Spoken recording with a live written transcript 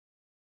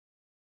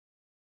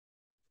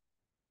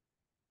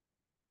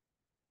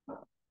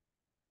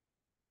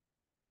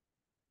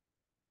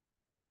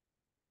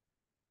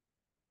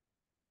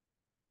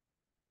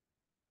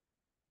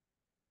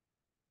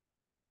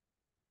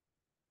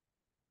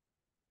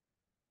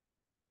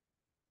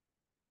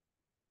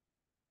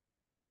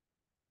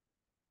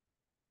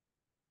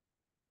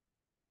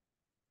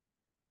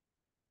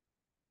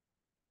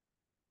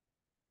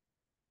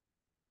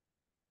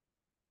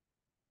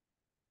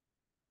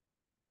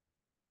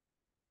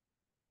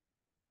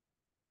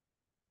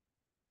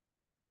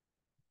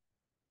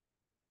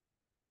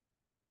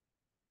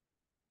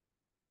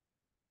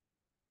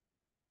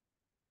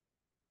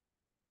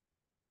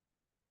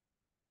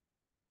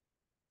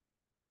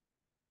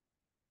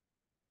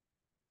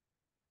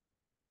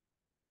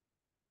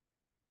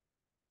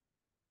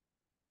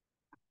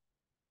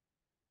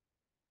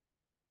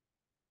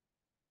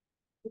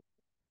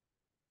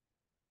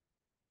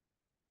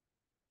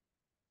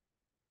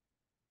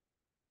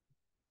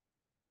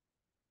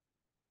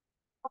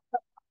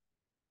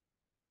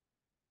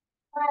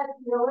Hi,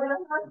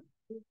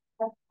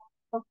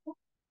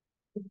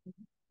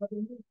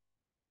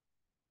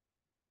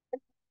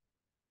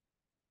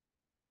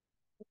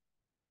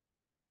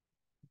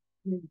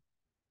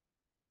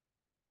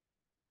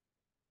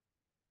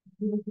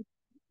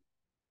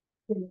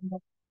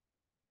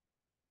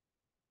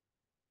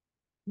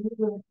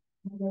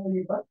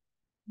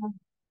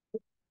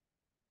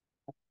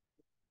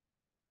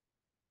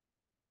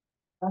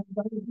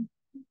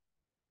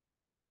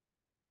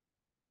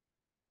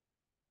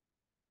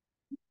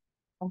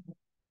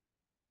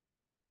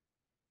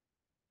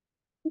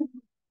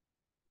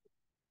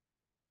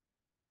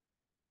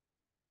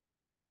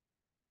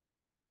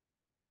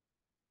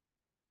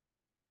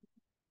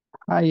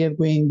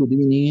 Edwin. Good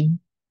evening.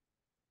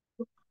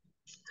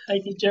 Hi,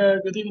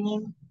 teacher. Good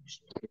evening.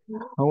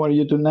 How are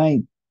you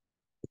tonight?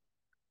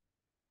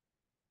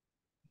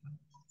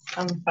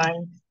 I'm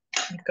fine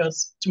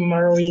because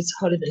tomorrow is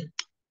holiday.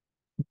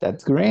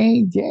 That's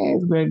great. Yes,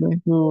 we're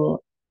going to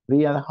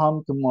be at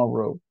home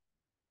tomorrow.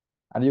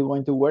 Are you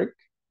going to work?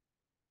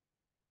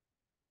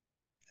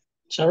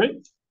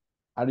 Sorry?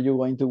 Are you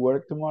going to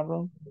work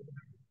tomorrow?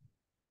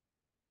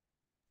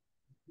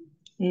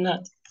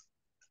 Not.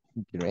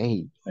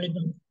 Great. I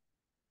don't.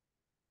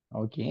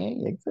 Okay,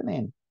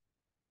 excellent.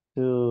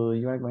 So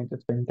you are going to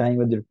spend time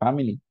with your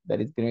family.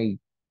 That is great.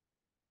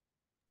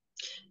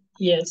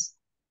 Yes.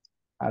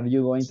 Are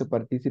you going to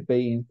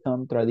participate in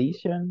some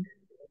tradition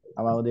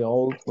about the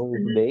Old Souls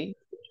Day?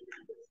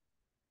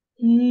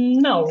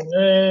 No.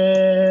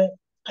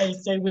 I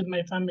stay with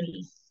my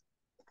family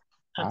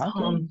at Okay.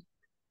 home.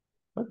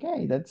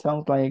 Okay, that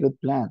sounds like a good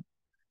plan.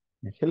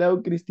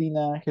 Hello,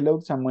 Christina. Hello,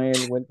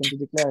 Samuel. Welcome to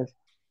the class.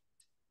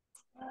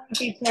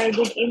 Teacher,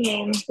 good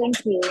evening.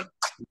 Thank you.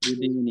 Good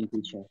evening,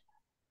 teacher.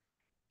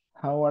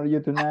 How are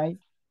you tonight?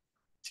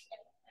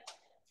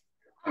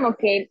 I'm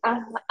okay.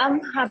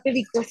 I'm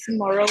happy because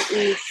tomorrow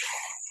is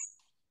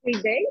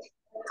free day.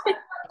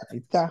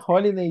 It's a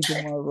holiday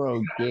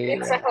tomorrow.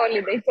 It's Yeah, a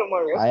holiday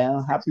tomorrow. I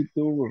am happy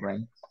too,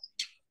 right?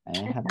 I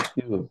am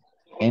happy too.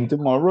 And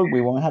tomorrow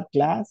we won't have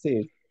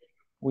classes.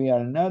 We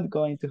are not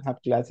going to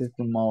have classes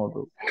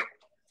tomorrow.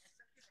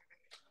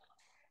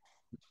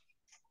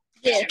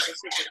 Yes.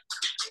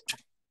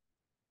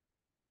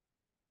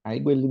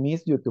 I will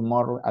miss you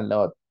tomorrow a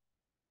lot.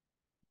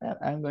 But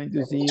I'm going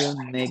to see you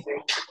next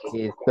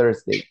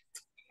Thursday.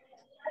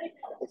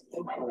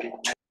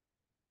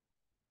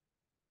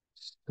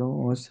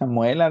 So,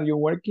 Samuel, are you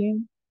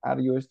working? Are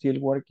you still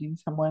working,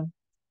 Samuel?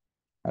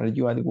 Are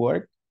you at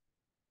work?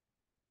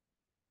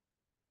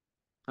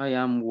 I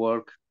am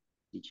work,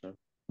 teacher.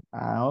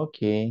 Ah,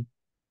 okay.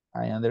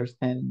 I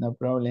understand. No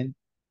problem.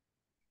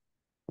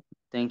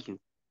 Thank you.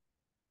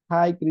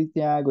 Hi,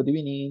 Christian. Good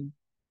evening.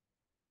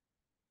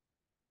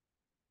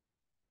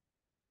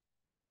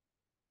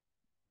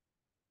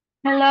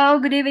 Hello,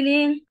 good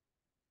evening.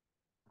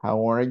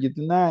 How are you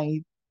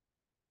tonight?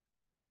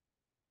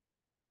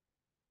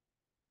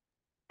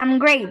 I'm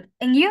great.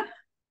 And you?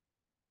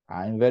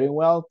 I'm very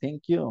well,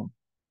 thank you.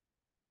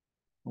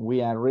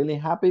 We are really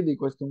happy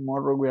because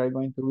tomorrow we are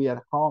going to be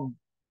at home.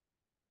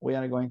 We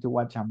are going to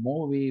watch a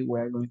movie. We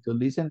are going to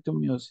listen to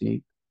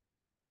music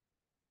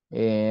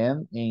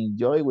and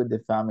enjoy with the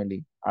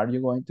family. Are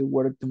you going to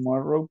work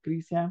tomorrow,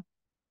 Christian?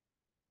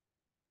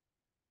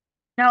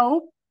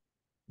 No.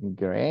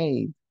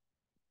 Great.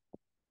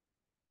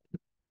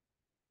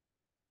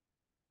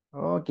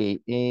 Okay,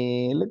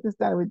 let's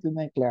start with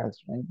tonight's class,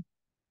 right?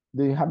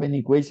 Do you have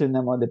any question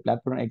about the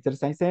platform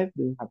exercises?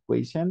 Do you have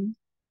questions?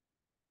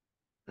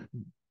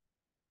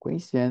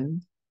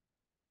 Questions?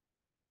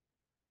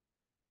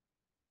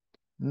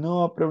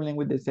 No problem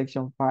with the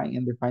section 5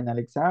 in the final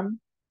exam?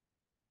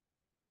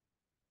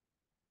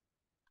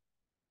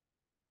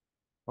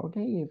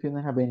 Okay, if you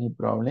don't have any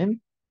problem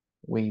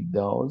with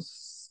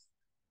those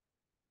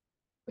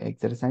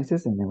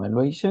exercises and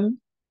evaluation,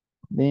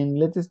 then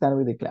let's start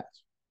with the class.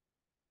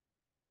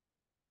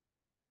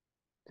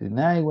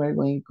 Tonight we're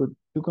going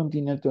to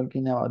continue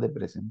talking about the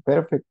present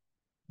perfect,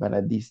 but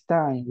at this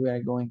time we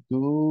are going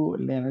to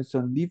learn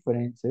some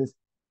differences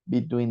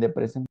between the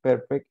present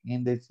perfect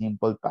and the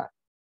simple past.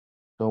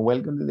 So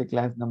welcome to the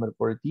class number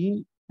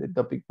 14. The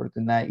topic for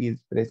tonight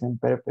is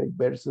present perfect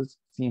versus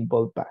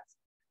simple past.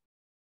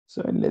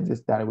 So let's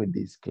start with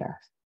this class.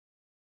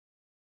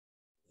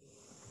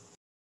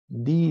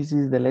 This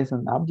is the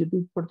lesson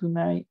objective for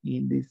tonight.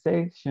 In this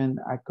section,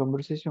 a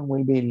conversation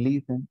will be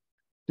listened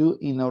to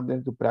in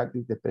order to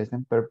practice the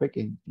present perfect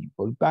and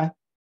simple past.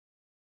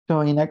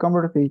 So in a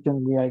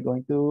conversation, we are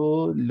going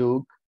to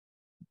look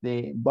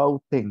the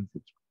both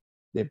tenses,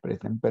 the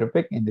present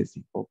perfect and the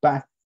simple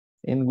past.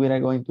 And we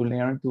are going to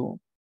learn to,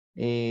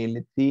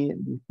 let's see,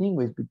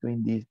 distinguish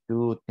between these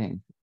two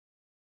tenses.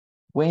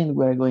 When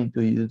we are going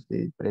to use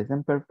the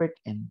present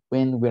perfect and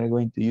when we are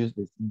going to use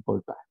the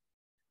simple past.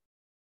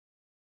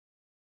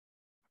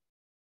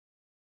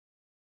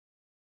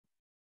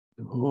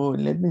 Oh,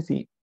 let me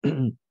see.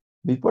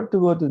 Before to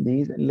go to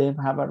this, let's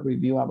have a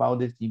review about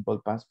the simple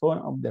past form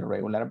of the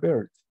regular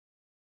verbs.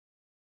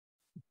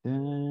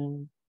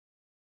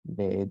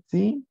 Let's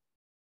see.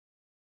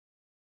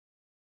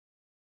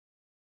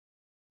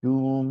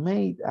 To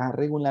make a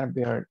regular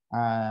verb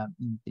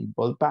in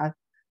simple past,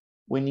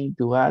 we need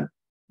to add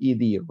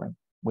ed, right?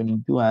 We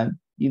need to add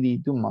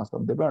ed to most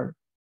of the verbs.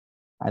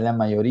 A la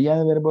mayoría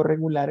de verbos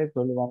regulares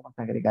solo vamos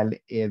a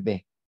agregarle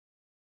ed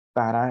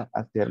para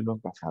hacerlo en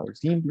pasado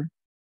simple.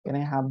 Can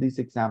I have this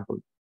example?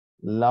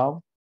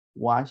 Love,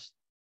 watched,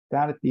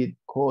 started,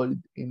 called,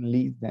 and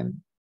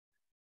listened.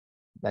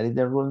 That is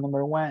the rule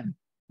number 1,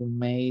 to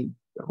make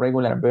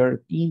regular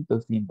verb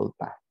into simple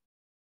past.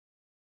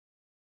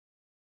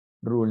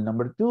 Rule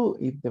number 2,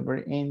 if the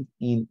verb ends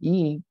in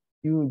E,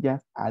 you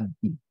just add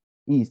D.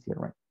 Easy,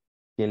 right?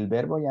 Si el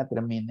verbo ya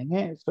termina en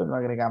E, solo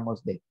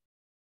agregamos D.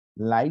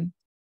 Like,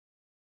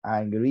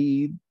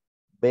 agreed,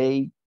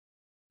 bake,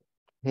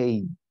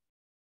 hate.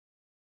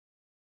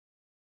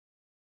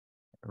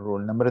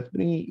 Rule number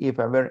 3, if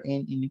a verb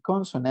ends in a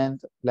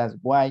consonant plus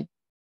Y,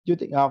 you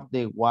take off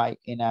the Y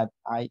and add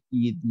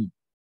IED.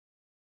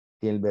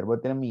 Si el verbo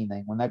termina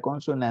en una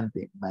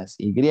consonante más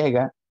Y,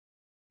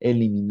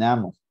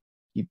 eliminamos,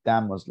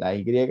 quitamos la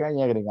Y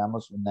y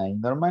agregamos una I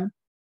normal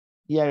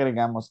y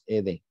agregamos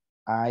ED,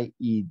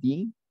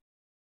 IED,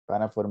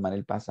 para formar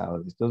el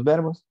pasado de estos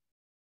verbos.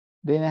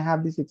 Then I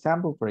have this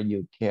example for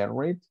you.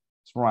 Carrot,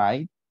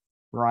 tried,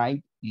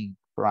 write, and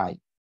cry.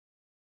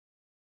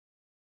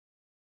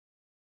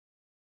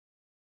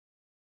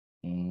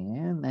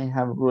 And I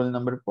have rule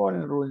number 4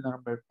 and rule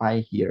number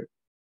 5 here.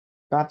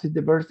 But if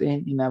the verb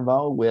ends in a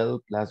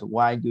vowel plus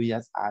Y, you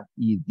just add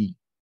ED.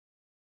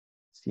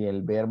 Si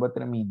el verbo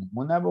termina en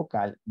una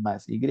vocal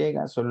más Y,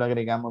 solo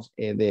agregamos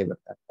ED,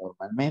 ¿verdad?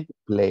 Normalmente,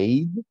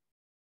 played,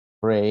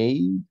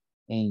 prayed,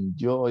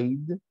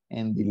 enjoyed,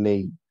 and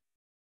delayed.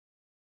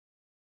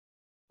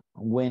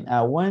 When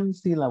a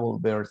one-syllable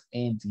verb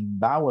ends in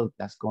vowel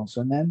plus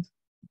consonant,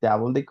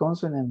 double the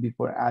consonant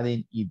before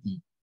adding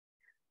ED.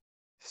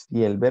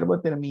 Si el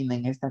verbo termina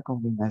en esta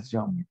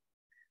combinación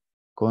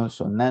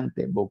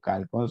consonante,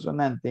 vocal,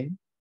 consonante,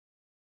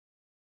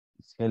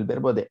 si el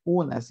verbo de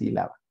una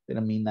sílaba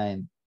termina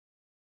en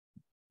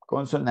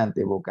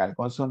consonante, vocal,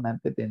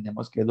 consonante,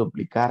 tenemos que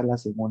duplicar la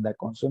segunda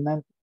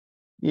consonante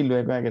y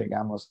luego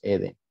agregamos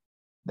ed.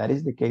 That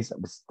is the case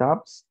of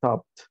stop,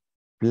 stopped,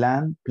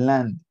 plan,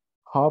 planned,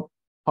 hop,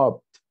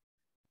 hopped,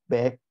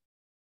 beg,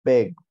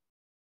 begged.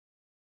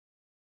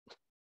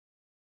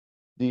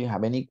 Do you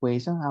have any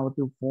question how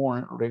to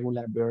form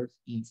regular verbs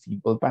in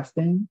simple past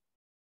tense?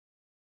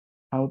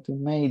 How to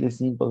make the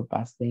simple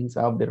past tense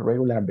of the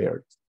regular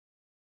verbs?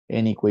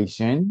 Any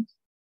questions?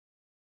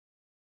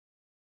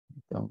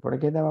 Don't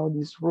forget about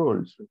these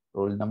rules.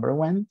 Rule number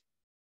 1.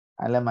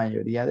 A la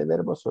mayoría de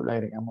verbos solo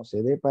agregamos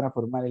ed para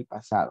formar el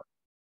pasado.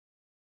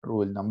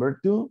 Rule number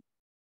 2.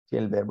 Si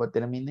el verbo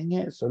termina en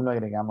e, solo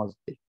agregamos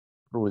d.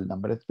 Rule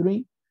number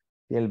 3.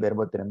 Si el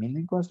verbo termina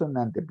en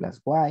consonante plus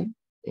y,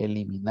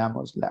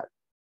 eliminamos y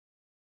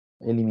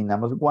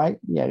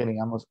y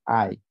agregamos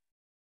I.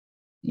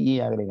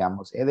 Y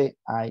agregamos ed,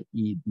 I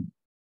y d.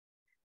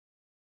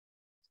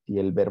 Si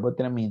el verbo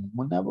termina en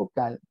una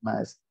vocal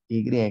más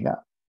y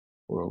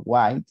por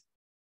white,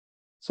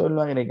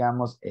 solo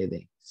agregamos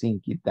ed, sin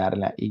quitar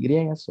la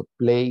y. So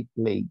play,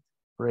 played,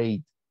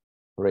 prayed,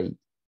 prayed.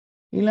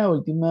 Y la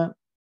última,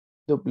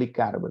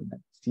 duplicar, ¿verdad?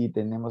 Si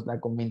tenemos la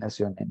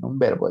combinación en un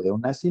verbo de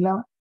una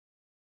sílaba,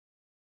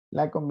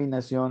 la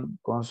combinación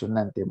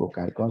consonante,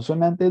 vocal,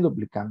 consonante,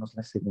 duplicamos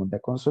la segunda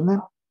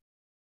consonante.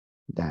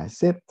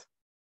 That's it.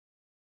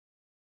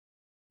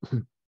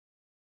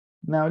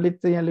 Now let's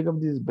take a look at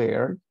this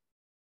verb.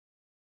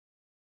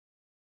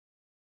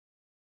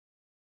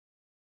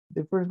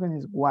 The first one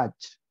is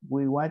watch.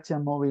 We watched a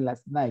movie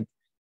last night.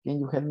 Can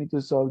you help me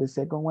to solve the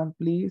second one,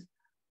 please?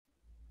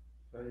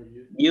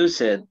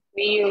 Use it.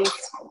 We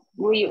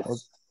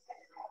use.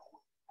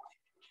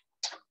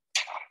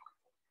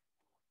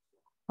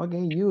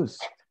 Okay, use.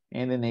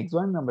 And the next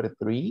one, number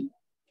 3.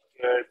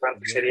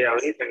 ¿Cuánto sería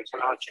ahorita? Que son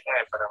las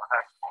 8:09 para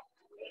bajar.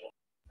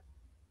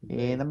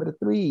 Number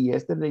 3,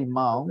 yesterday,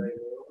 mom.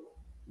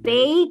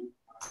 Bake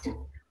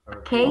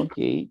cake.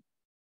 Okay.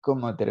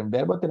 Como el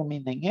verbo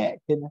termina en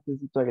e, ¿qué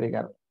necesito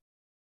agregar?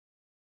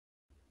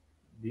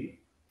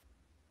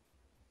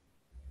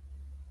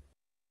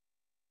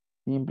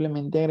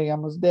 Simplemente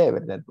agregamos de,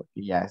 ¿verdad?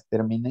 Porque ya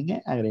termina en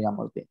e,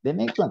 agregamos de. The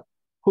next one.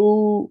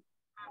 Who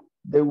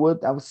the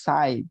wood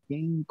outside?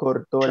 ¿Quién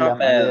cortó la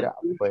madera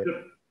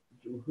afuera?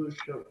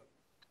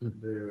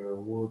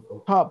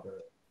 Top.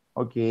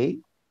 Ok.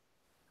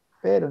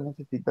 Pero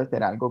necesito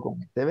hacer algo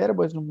con este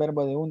verbo. Es un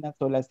verbo de una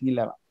sola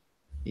sílaba.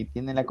 Y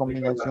tiene la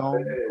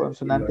combinación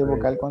consonante,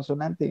 vocal,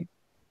 consonante.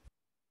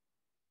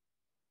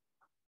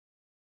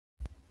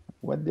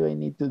 What do I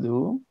need to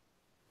do?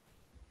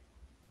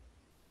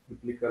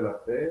 Duplica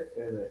la P.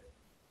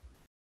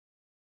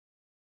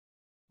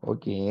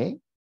 Ok.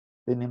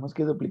 Tenemos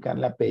que duplicar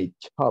la P.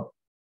 Chop.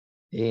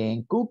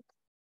 En cook.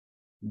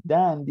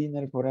 Done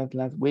dinner for us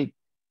last week.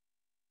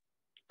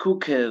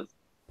 Cooked.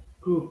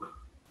 Cook.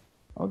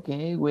 Ok.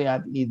 We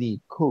add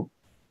ed. Cook.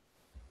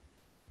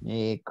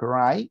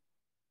 Cry.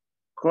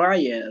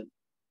 Cried.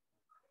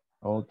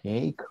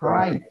 Okay.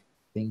 Cried.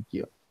 Thank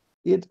you.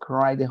 It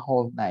cried the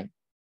whole night.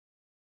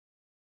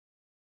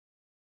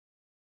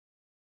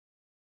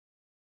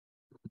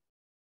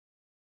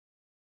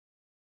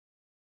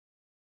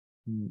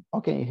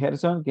 Okay,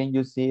 Gerson, can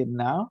you see it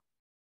now?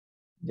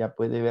 ¿Ya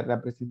puede ver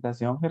la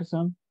presentación,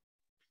 Gerson?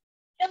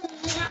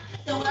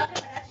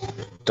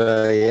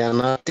 Todavía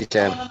no,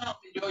 teacher.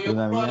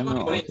 Todavía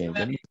no. Okay,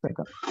 let me check.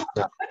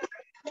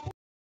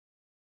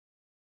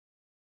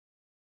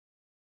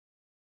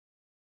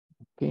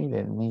 Okay,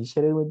 let me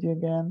share it with you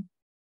again.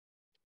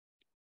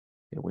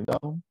 Here we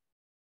go.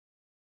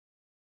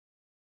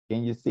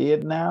 Can you see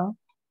it now?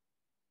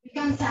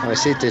 Oh,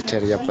 sí,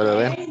 teacher, ya puedo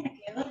ver.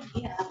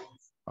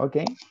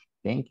 Okay,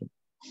 thank you.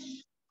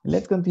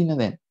 Let's continue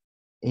then.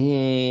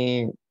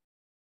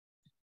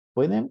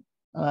 ¿Pueden?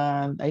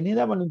 I need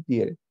a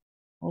volunteer.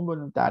 Un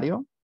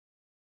voluntario.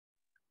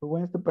 Who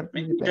wants to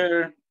participate?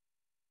 Teacher,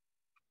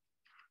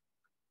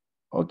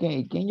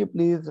 Okay, can you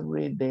please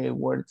read the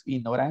words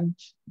in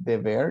orange, the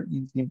verb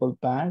in simple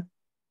past?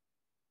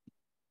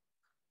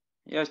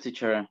 yes,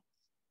 teacher.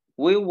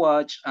 We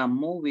watched a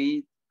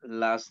movie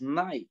last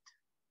night.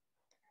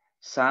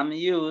 Sam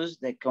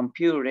used the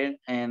computer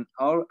an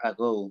hour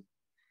ago.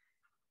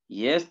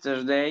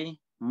 Yesterday,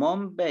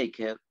 Mom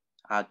baked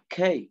a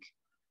cake.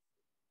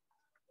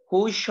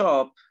 Who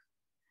shopped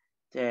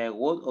the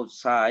wood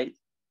outside?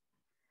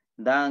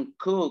 Dan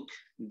cooked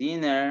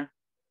dinner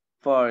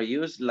for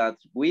use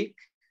last week.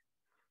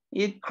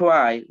 It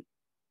cried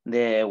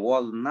the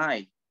whole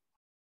night.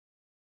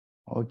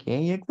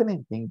 Okay,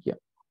 excellent. Thank you.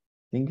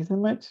 Thank you so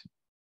much.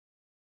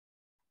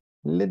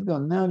 Let's go.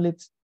 Now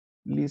let's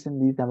listen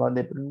this about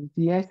the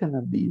pronunciation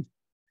of these.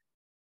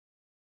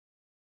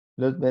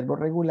 Los verbos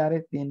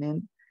regulares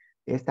tienen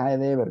esta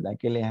de verdad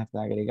que les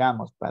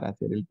agregamos para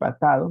hacer el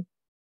pasado.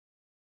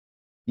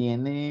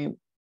 Tiene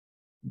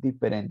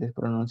diferentes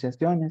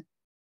pronunciaciones.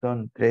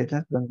 Son 3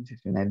 las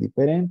pronunciaciones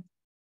diferentes.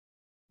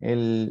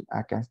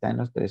 Acá están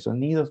los 3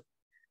 sonidos.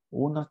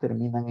 Unos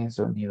terminan en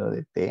sonido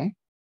de T,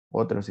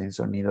 otros en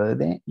sonido de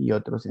D y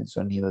otros en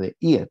sonido de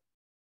IR.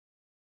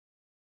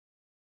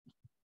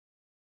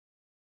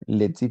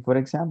 Let's see, for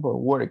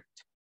example,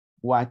 worked,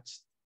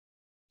 watched,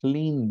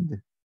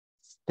 cleaned,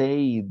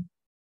 stayed,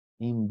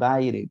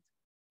 invited,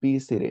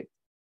 visited.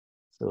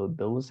 So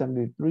those are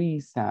the 3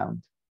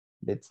 sounds.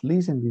 Let's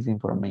listen this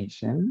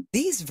information.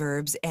 These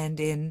verbs end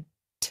in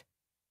t.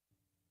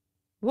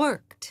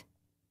 Worked.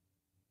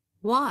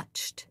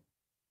 Watched.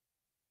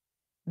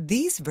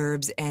 These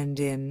verbs end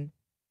in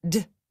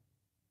d.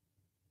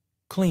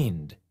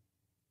 Cleaned.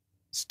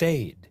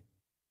 Stayed.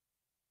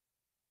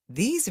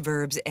 These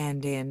verbs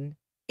end in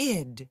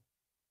id.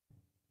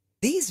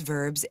 These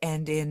verbs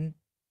end in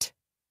t.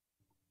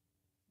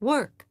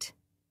 Worked.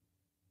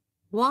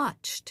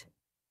 Watched.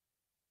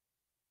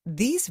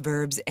 These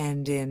verbs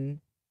end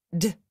in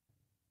d.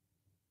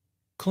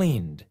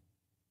 Cleaned.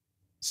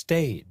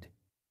 Stayed.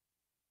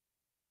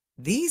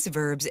 These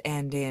verbs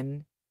end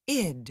in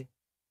id.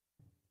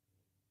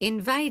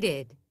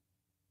 Invited.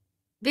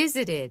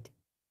 Visited.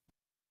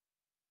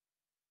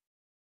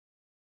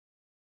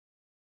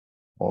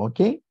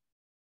 Okay.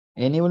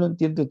 Any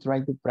volunteer to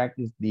try to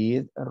practice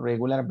these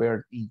regular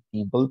verbs in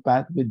simple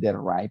past with the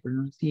right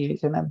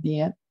pronunciation at the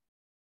end?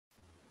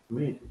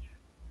 Me.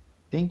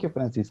 Thank you,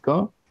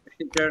 Francisco.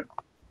 Teacher,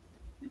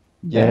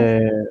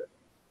 Yes.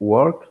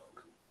 Worked,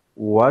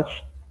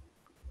 watched,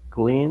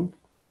 cleaned,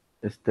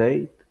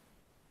 stayed,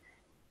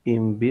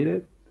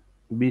 invited,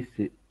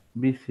 visit,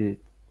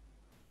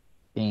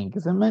 Thank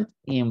you so much.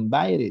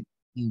 Invited.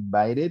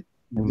 Visited.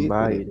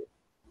 invited.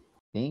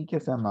 Thank you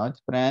so much,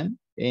 Fran.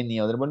 Any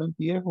other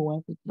volunteer who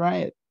wants to try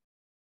it?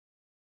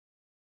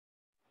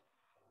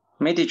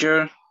 me,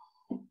 teacher.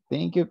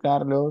 Thank you,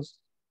 Carlos.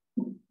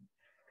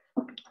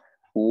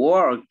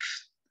 Worked,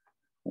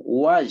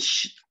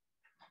 watched,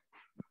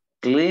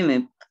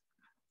 cleaned,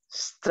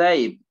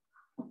 stayed,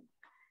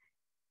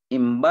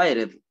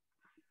 invited,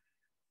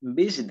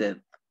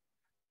 visited.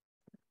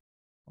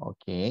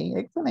 Ok,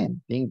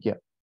 excellent. Thank you.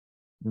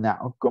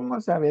 Now,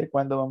 ¿cómo saber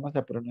cuándo vamos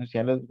a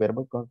pronunciar los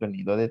verbos con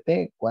sonido de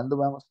T? ¿Cuándo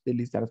vamos a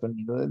utilizar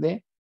sonido de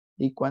D?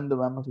 ¿Y cuándo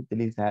vamos a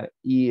utilizar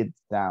id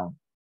sound?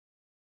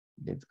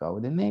 Let's go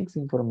with the next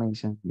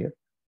information here.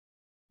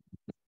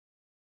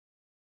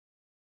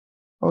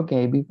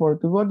 Okay, before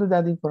to go to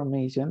that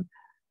information,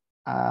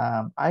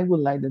 I would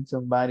like that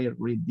somebody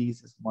read this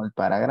small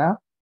paragraph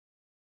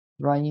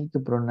trying to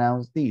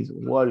pronounce this.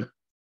 Walk,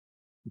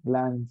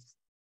 glance,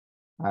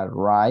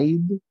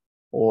 arrived,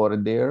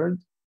 ordered,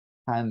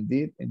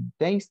 handed, and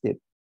tasted.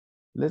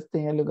 Let's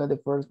take a look at the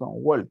first one,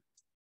 walk.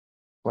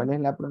 ¿Cuál es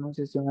la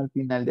pronunciación al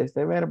final de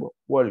este verbo?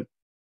 Walk.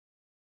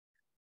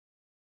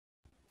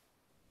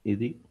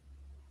 Id.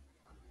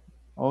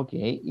 Ok,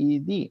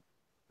 id.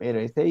 Pero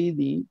ese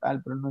id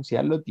al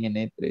pronunciarlo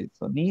tiene 3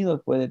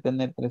 sonidos, puede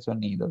tener 3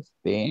 sonidos.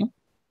 T,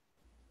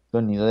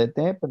 sonido de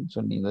T, pero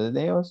sonido de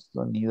D o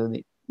sonido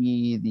de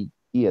id.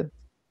 Id.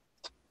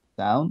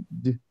 Sound,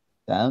 d,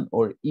 sound,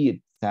 or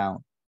id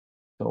sound.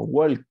 So,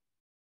 walk.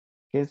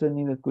 ¿Qué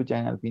sonido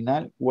escuchan al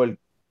final? Walk.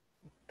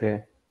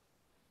 T.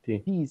 T.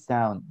 T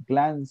sound.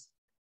 Glance.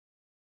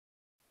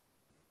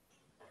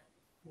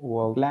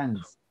 Walk.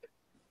 Glance.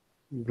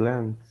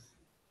 Glance.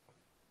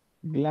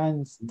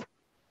 Glanced.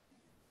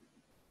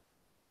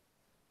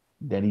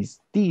 There is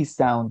T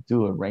sound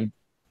too, right?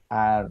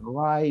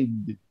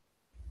 Arrived.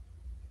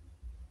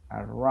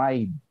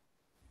 Arrived.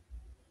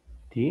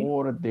 T.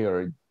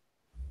 Ordered.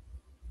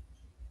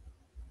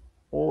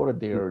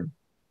 Ordered.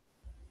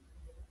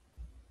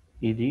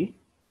 ED.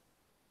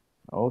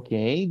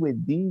 Okay,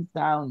 with this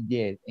sound,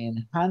 yes.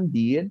 And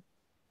handed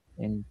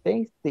and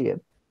tasted.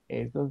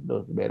 Esos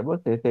dos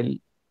verbos es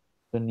el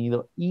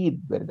sonido id,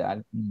 ¿verdad?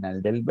 Al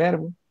final del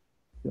verbo.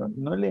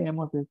 No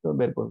leemos estos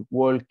verbos.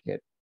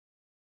 Walked.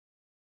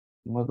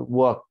 Decimos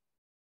walk.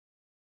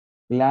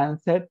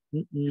 Glanced.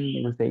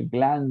 We say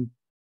glance.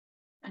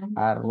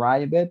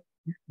 Arrived.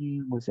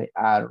 We say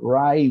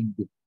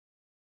arrived.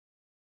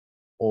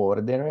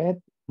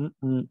 Ordered.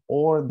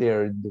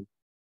 Ordered.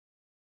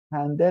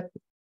 Handed.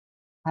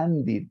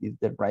 Handed is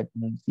the right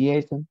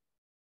pronunciation.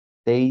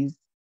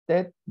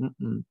 Tasted.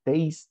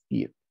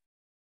 Tasted.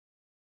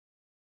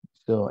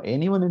 So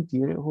any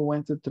volunteer who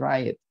wants to try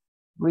it,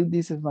 read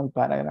this small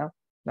paragraph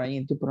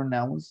trying to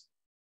pronounce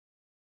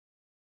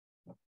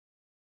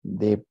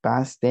the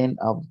past tense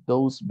of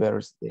those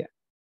verbs there.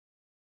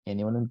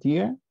 Any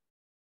volunteer?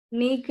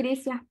 Me,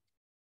 Crisia.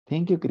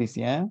 Thank you,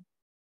 Christian.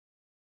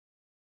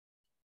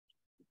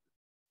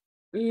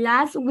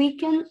 Last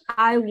weekend,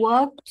 I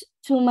walked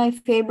to my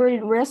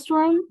favorite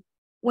restaurant.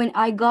 When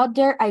I got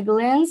there, I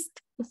glanced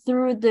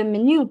through the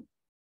menu.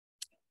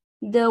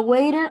 The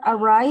waiter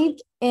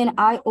arrived and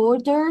I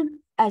ordered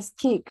a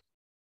steak.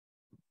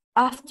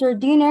 After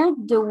dinner,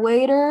 the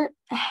waiter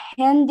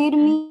handed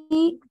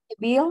me the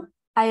bill.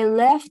 I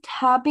left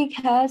happy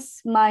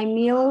because my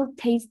meal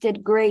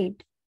tasted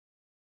great.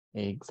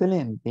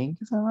 Excellent.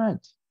 Thank you so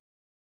much.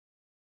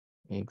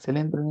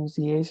 Excellent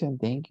pronunciation.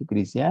 Thank you,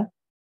 Christian.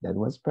 That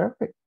was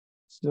perfect.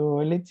 So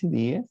let's see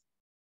this.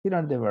 Here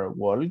are the verb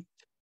walked,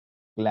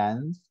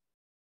 glanced,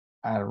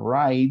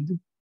 arrived,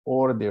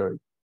 ordered,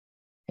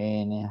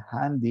 and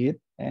handed,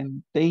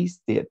 and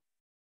tasted.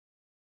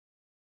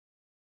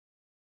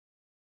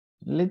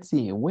 Let's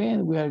see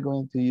when we are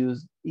going to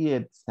use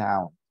it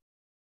sound.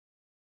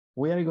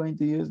 We are going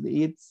to use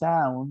the it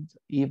sound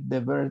if the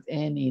verbs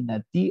end in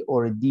a T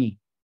or D.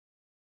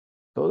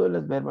 Todos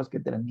los verbos que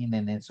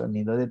terminen en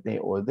sonido de T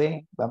o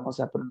D, vamos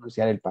a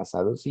pronunciar el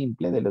pasado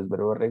simple de los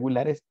verbos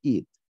regulares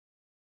it.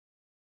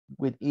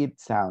 With it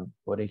sound.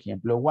 Por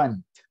ejemplo,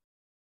 want.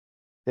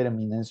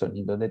 Termina en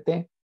sonido de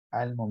T.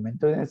 Al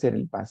momento de hacer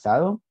el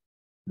pasado,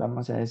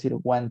 vamos a decir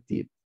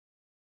wanted.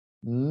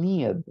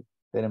 Need.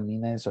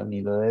 Termina en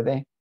sonido de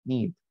D.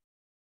 Need.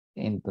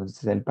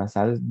 Entonces el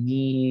pasado es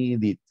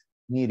needed.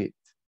 Needed.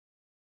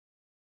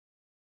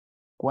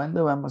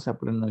 ¿Cuándo vamos a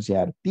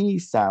pronunciar T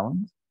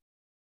sound?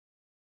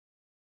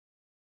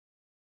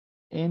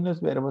 En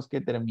los verbos que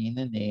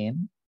terminen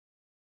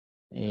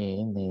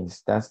en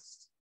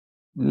estas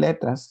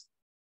letras.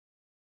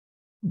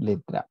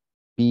 Letra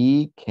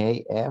P,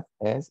 K, F,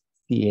 S,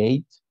 C,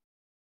 H,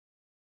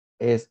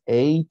 S,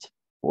 H,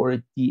 o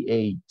T,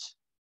 H.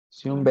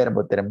 Si un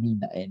verbo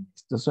termina en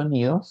estos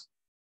sonidos,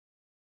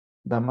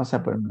 vamos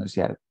a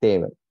pronunciar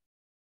T.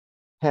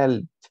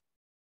 Helped.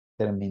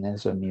 Termina en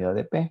sonido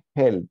de P.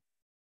 Helped.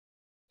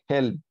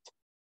 Helped.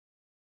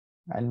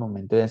 Al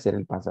momento de hacer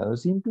el pasado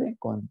simple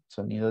con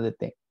sonido de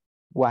T.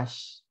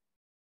 Wash.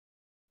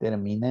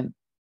 Termina en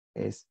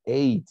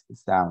SH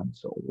sound.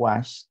 So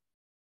washed.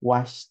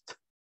 Washed.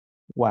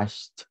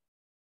 Washed.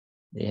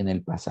 En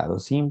el pasado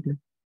simple.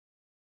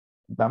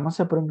 Vamos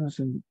a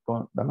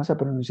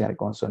pronunciar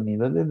con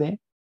sonido de D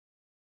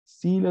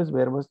si los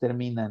verbos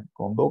terminan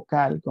con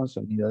vocal, con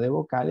sonido de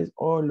vocales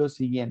o los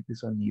siguientes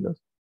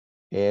sonidos.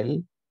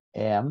 L,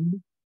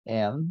 M,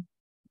 N,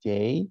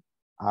 J,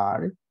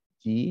 R,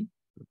 G,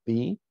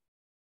 B,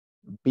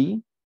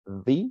 B,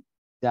 V,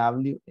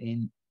 W,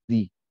 and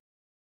D.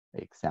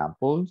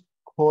 Examples,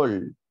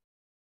 call.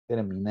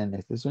 Termina en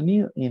este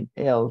sonido en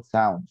L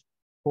sound.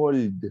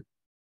 Hold.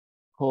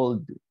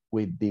 Hold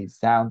with this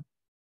sound.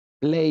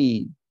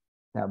 Played.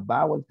 The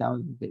vowel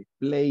sound is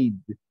played.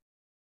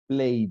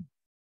 Played.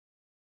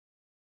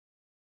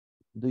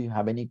 Do you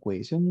have any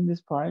question in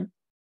this part?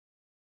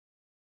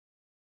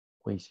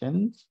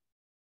 Questions?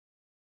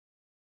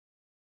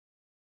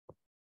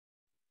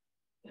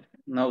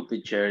 No,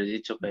 teacher,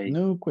 it's okay.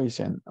 No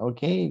question.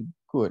 Okay,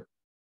 good.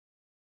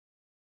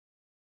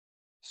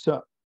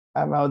 So,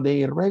 about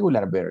the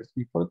irregular verbs,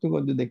 before to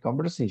go to the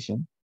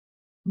conversation,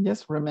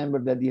 just remember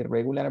that the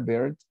irregular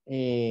verbs,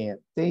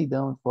 they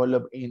don't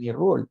follow any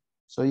rule.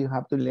 So you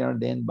have to learn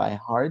them by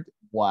heart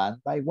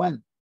one by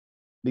one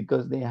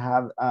because they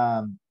have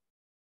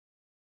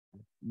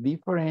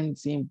different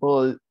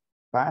simple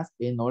past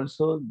and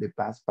also the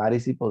past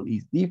participle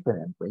is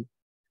different, right?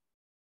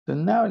 So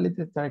now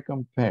let's start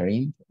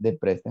comparing the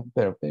present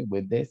perfect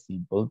with the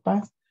simple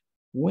past.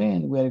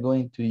 When we are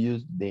going to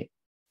use the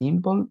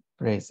simple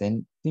past,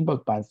 and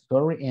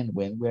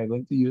when we are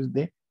going to use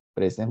the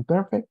present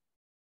perfect.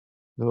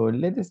 So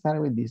let's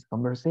start with this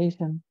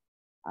conversation.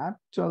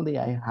 Actually,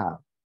 I have.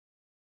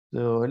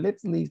 So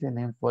let's listen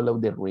and follow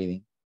the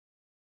reading.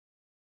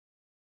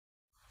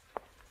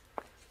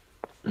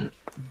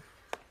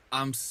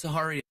 I'm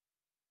sorry.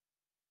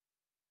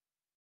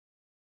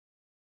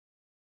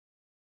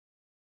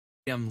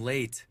 I'm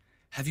late.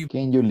 Have you?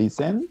 Can you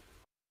listen?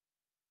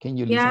 Can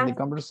you listen Yeah. the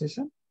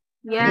conversation?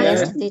 Yeah. Yes,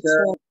 Yeah.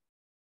 teacher.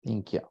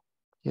 Thank you.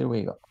 Here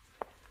we go.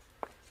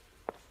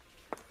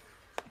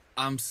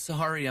 I'm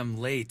sorry I'm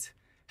late.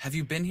 Have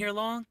you been here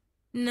long?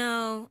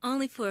 No,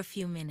 only for a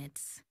few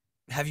minutes.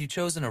 Have you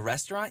chosen a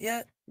restaurant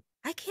yet?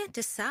 I can't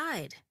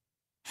decide.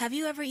 Have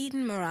you ever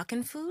eaten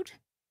Moroccan food?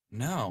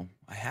 No,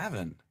 I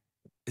haven't.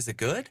 Is it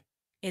good?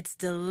 It's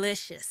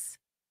delicious.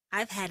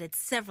 I've had it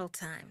several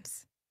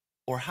times.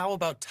 Or how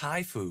about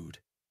Thai food?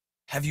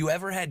 Have you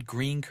ever had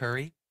green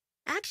curry?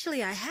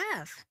 Actually, I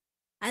have.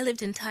 I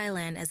lived in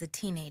Thailand as a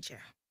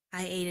teenager.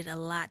 I ate it a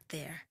lot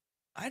there.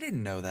 I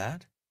didn't know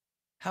that.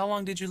 How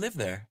long did you live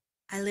there?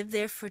 I lived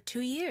there for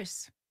 2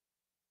 years.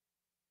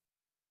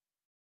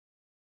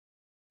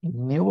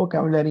 New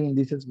vocabulary in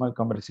this small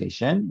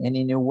conversation.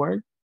 Any new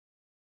word?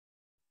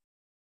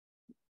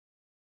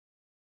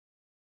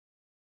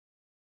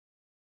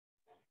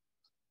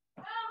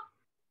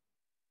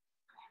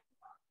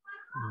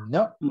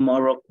 No.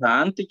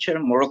 Moroccan, teacher.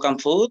 Moroccan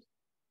food.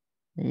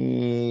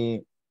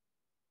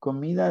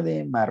 Comida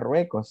de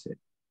Marruecos.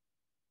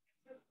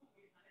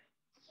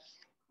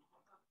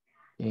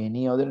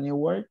 Any other new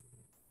word?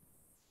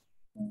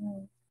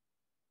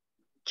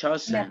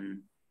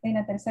 Chosen. En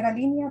la tercera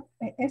línea,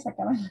 esa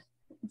cabal.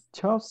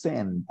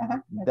 Chosen.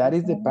 Ajá, That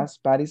is the tercera.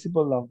 past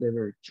participle of the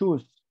verb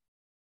choose,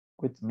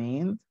 which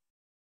means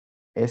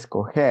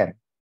escoger.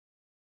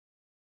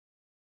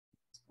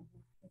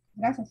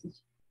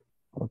 Gracias.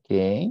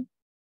 Okay.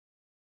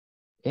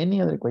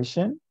 Any other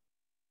question?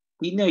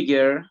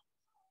 Teenager.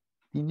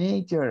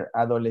 Teenager,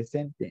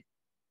 adolescente.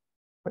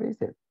 What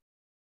is it?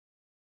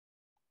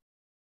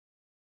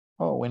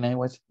 Oh, when I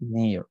was a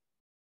teenager.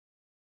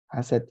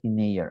 As a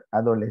teenager,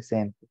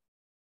 adolescente.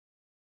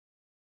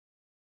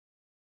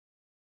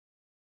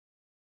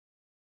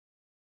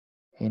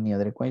 Any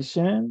other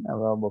question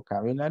about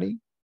vocabulary?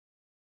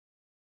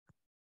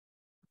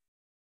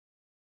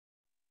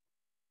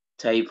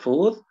 Thai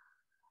food.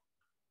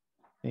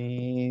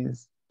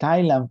 Is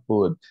Thailand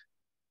food.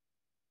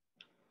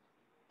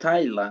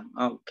 Thailand.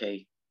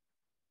 Okay.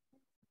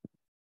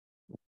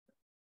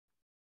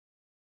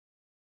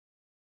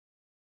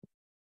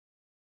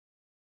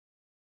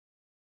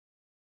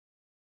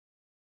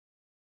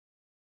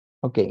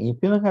 Okay, if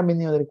you don't have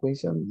any other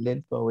question,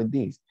 let's go with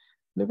this.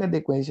 Look at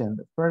the question.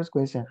 The first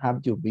question,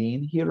 have you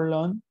been here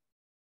long?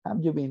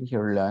 Have you been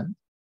here long?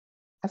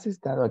 ¿Has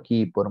estado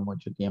aquí por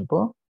mucho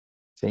tiempo?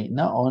 Say,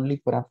 not only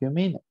for a few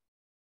minutes.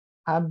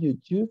 Have you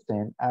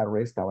chosen a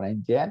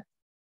restaurant yet?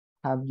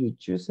 Have you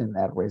chosen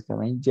a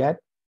restaurant yet?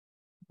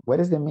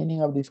 What is the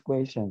meaning of this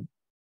question?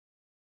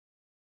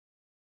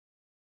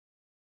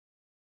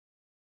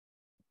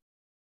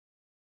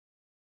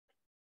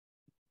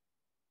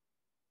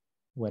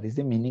 What is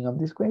the meaning of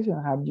this question?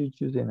 Have you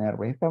chosen a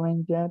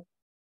restaurant yet?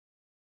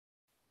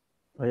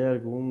 ¿Hay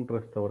algún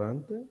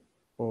restaurante?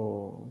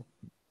 O...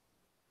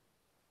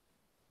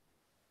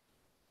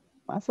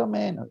 Más o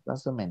menos,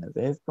 más o menos.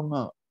 Es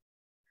como,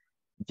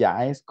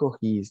 ¿ya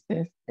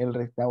escogiste el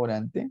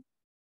restaurante?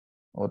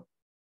 O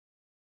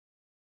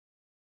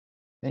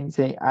then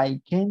say,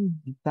 I can't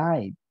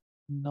decide.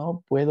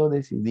 No puedo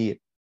decidir.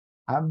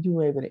 Have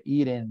you ever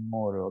eaten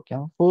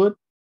Moroccan food?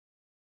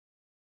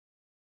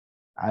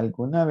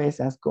 ¿Alguna vez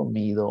has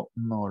comido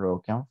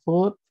Moroccan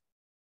food?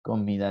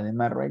 ¿Comida de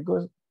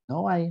Marruecos?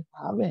 No, I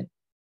haven't.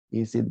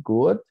 Is it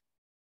good?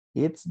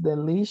 It's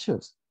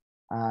delicious.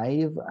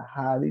 I've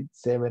had it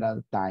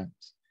several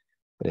times.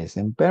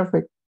 Present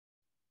perfect.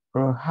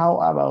 Or how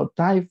about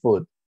Thai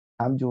food?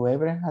 Have you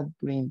ever had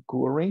green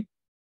curry?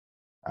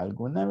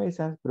 ¿Alguna vez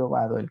has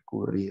probado el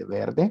curry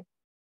verde?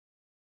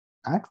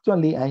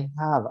 Actually, I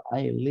have.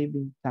 I lived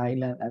in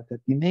Thailand as a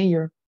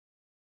teenager.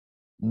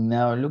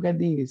 Now look at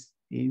this.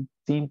 It's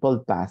simple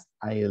past.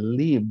 I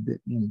lived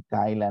in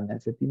Thailand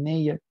as a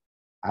teenager.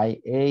 I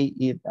ate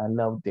it a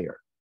lot there.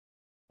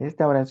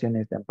 Esta oración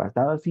está en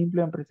pasado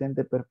simple o en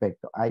presente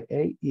perfecto. I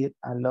ate it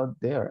a lot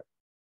there.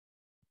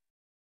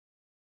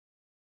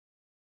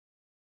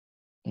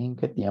 ¿En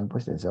qué tiempo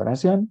es esa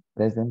oración?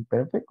 Present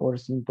perfect or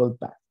simple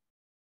past.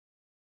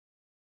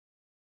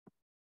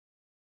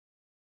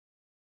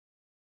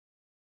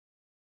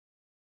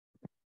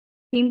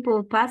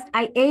 Simple past.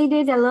 I ate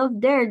it a lot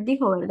there,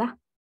 dijo, ¿verdad?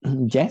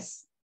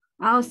 Yes.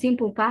 Oh,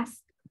 simple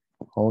past.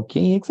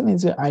 Okay, excellent.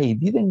 So I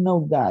didn't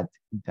know that.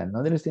 It's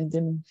another sentence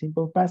in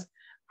simple past.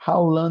 How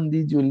long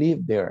did you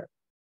live there?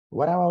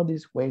 What about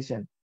this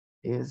question?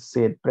 Is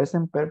it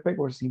present perfect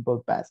or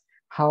simple past?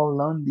 How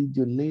long did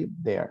you live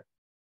there?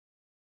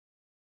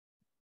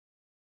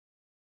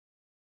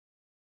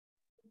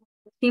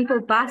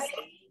 Simple past.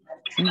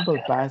 Simple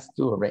past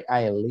too, right?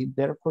 I lived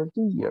there for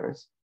 2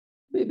 years.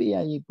 Viví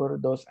allí por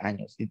 2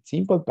 años. It's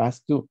simple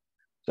past too.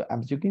 So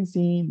as you can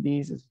see in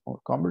this small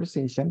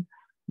conversation,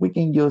 we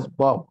can use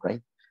both,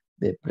 right?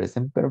 The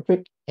present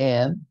perfect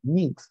and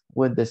mix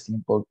with the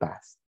simple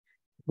past.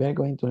 We're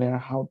going to learn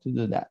how to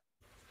do that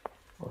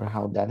or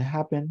how that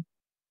happened.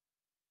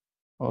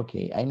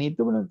 Okay, I need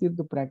to volunteer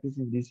to practice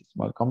in this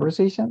small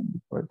conversation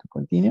before to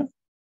continue.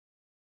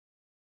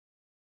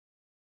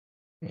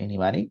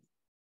 Anybody?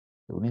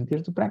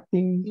 Volunteer to practice?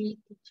 Me,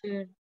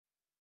 teacher.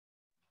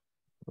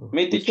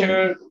 Me,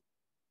 teacher.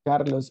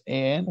 Carlos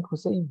and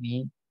Jose,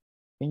 me.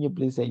 Can you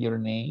please say your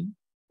name?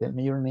 Tell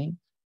me your name.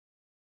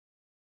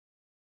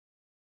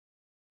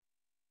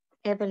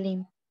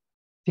 Evelyn.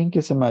 Thank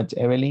you so much,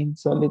 Evelyn.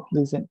 So let's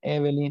listen,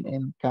 Evelyn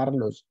and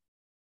Carlos.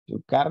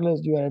 So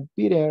Carlos, you are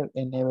Peter,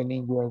 and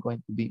Evelyn, you are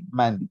going to be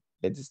Mandy.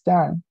 Let's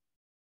start.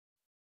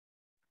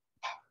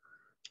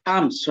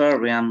 I'm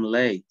sorry I'm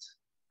late.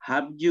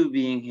 Have you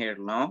been here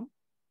long?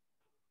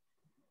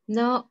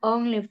 No,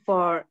 only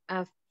for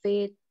a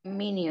few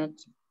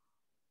minutes.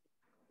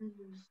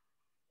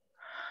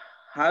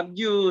 Have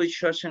you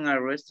chosen a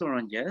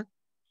restaurant yet?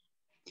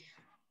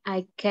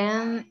 I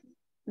can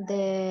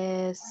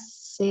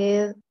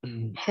decide.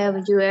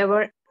 Have you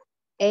ever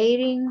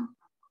eaten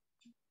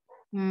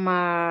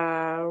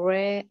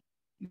Moroccan?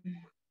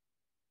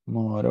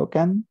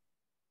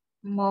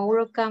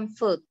 Moroccan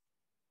food?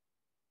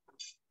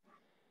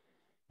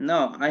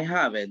 No, I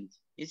haven't.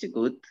 Is it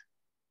good?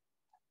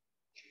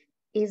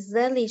 It's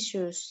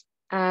delicious.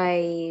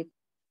 I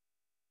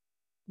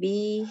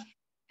behave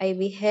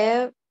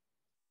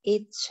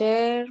it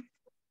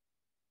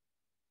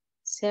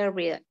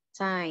every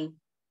time.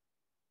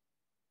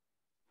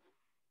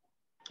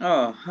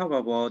 Oh, how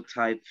about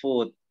Thai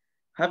food?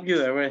 Have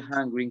you ever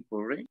had green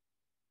curry?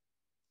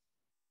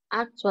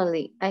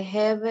 Actually, I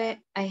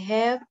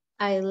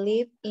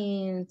live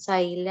in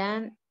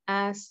Thailand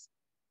as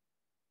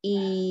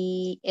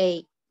a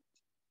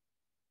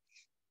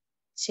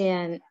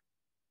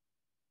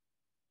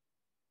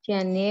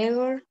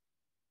teenager.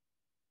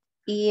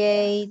 I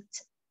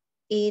ate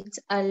it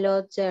a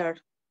lot there.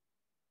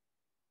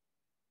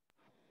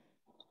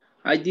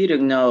 I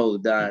didn't know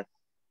that.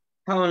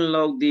 How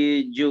long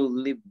did you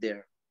live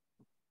there?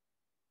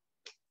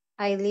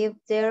 I lived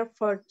there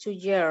for 2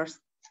 years.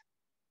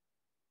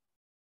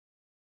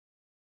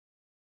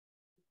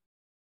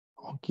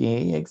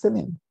 Okay,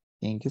 excellent.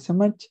 Thank you so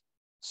much.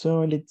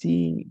 So let's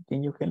see,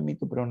 can you help me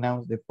to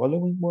pronounce the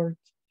following words?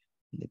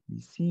 Let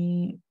me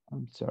see.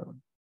 I'm sorry.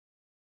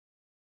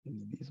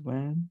 This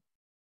one.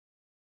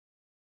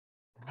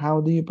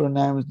 How do you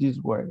pronounce this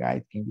word,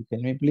 guys? Can you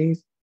help me,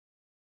 please?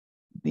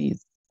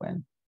 This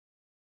one.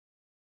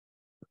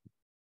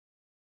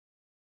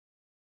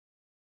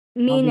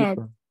 Minute.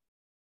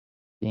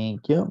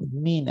 Thank you.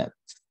 Minute.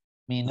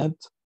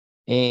 Minute.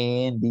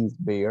 And this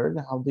bird,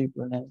 how do you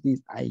pronounce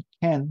this? I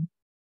can.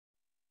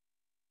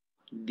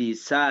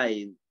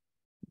 Decide.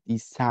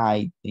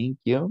 Decide. Thank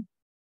you.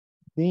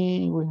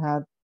 Then we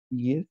have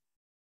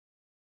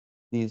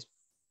this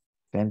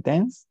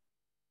sentence.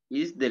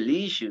 It's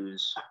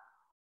delicious.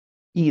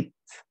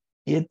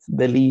 It's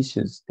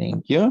delicious.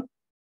 Thank you.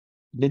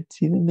 Let's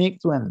see the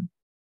next one.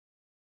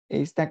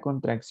 Esta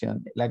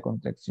contracción, la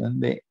contracción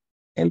de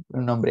el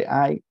pronombre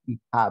I y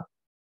have.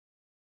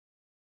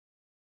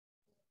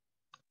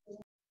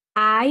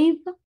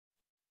 I've.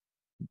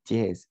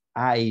 Yes,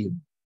 I've.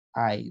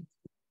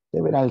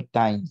 Several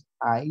times.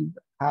 I've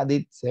had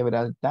it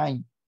several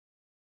times.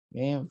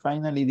 And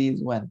finally,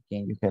 this one.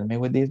 Can you help me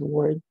with this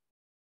word?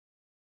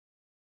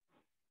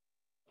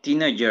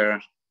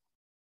 Teenager.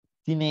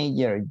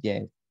 Teenager,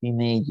 yes.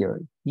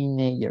 Teenager. Thank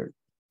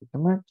you so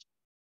much.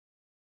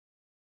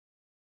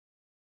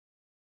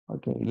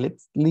 Okay,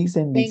 let's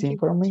listen this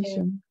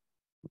information.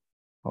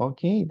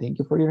 Okay, thank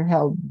you for your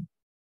help.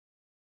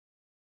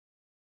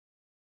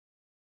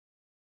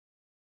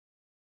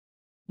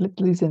 Let's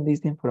listen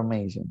this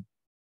information.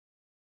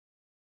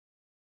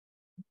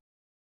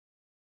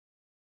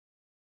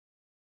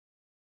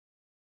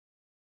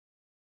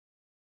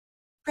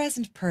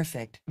 Present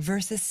perfect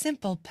versus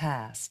simple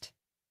past.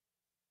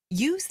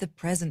 Use the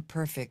present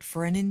perfect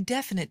for an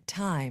indefinite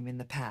time in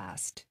the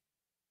past.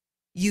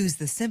 Use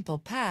the simple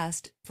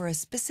past for a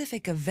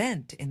specific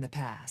event in the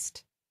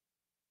past.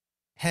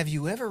 Have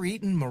you ever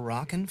eaten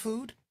Moroccan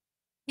food?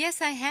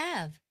 Yes, I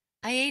have.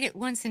 I ate it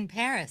once in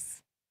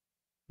Paris.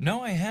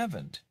 No, I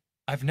haven't.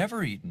 I've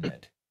never eaten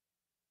it.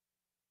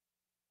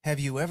 Have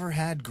you ever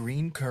had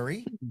green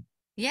curry?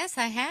 Yes,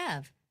 I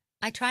have.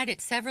 I tried it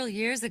several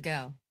years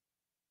ago.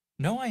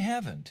 No, I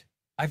haven't.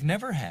 I've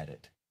never had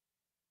it.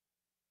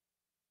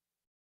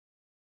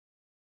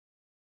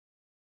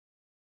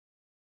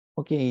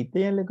 Okay,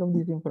 tell con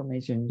this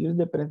information. Use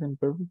the present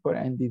perfect for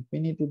an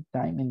indefinitive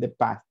time in the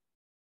past.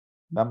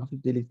 Vamos a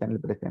utilizar el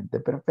presente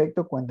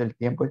perfecto cuando el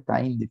tiempo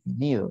está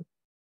indefinido.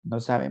 No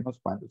sabemos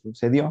cuándo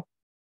sucedió,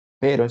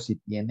 pero si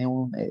tiene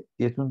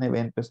si es un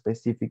evento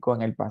específico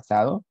en el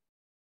pasado,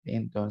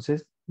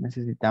 entonces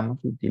necesitamos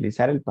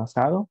utilizar el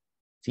pasado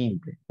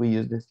simple. We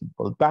use the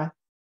simple past.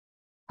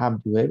 Have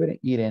you ever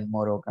eaten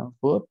Moroccan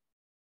food?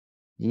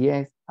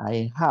 Yes,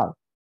 I have.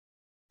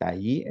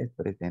 Allí es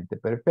presente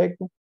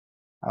perfecto.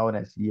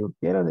 Ahora, si yo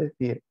quiero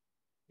decir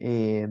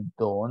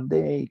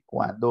dónde y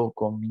cuándo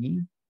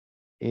comí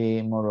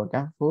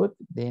Moroccan food,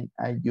 then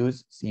I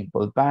use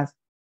simple past.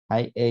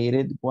 I ate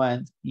it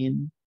once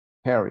in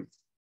Paris.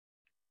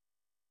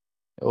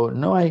 Oh,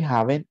 no, I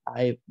haven't.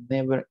 I've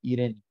never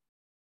eaten.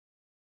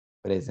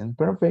 Present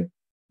perfect.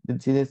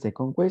 Let's see the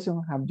second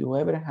question. Have you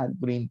ever had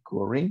green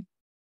curry?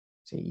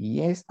 Say,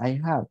 yes, I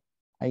have.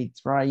 I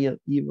tried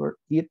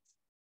it.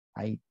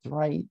 I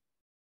tried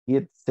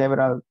it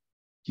several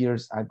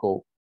years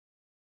ago.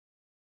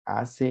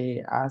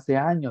 Hace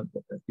años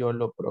yo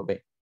lo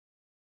probé.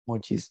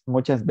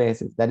 Muchas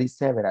veces. That is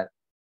several.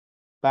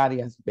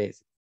 Varias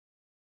veces.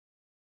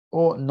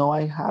 Oh, no,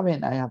 I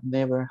haven't. I have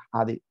never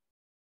had it.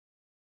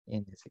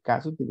 En ese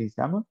caso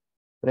utilizamos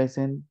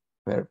present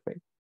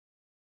perfect.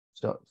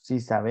 So, si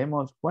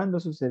sabemos cuándo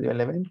sucedió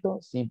el evento,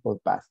 simple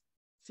past.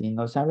 Si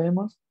no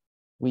sabemos,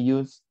 we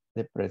use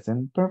the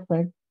present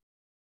perfect.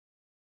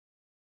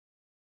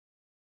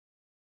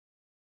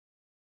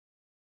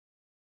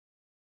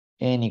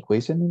 Any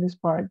question in this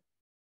part?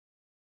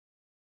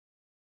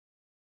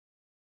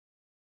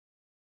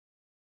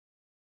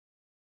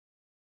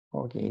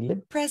 Okay,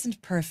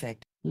 Present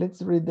perfect.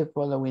 let's read the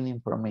following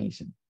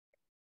information.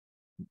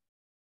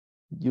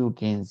 You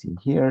can see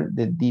here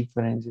the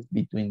differences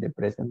between the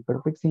present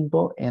perfect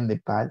simple and the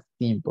past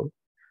simple.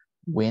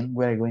 When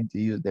we're going to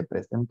use the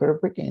present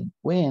perfect and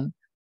when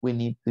we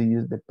need to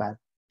use the past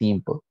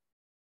simple.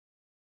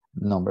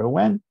 Number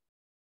one,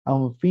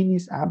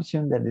 unfinished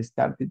action that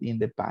started in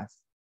the past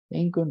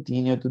and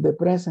continue to the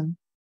present.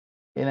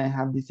 And I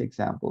have this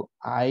example.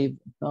 I've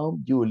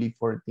known Julie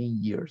for 10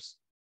 years.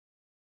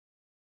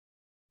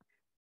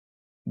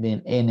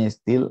 Then, and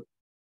still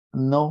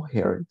know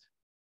her.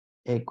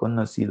 He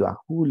conocido a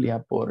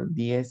Julia por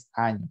 10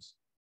 años.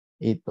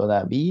 Y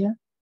todavía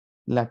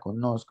la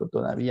conozco,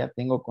 todavía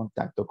tengo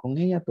contacto con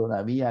ella,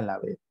 todavía la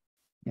veo.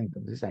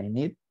 Entonces, I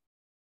need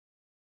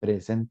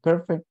present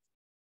perfect.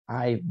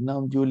 I've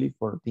known Julie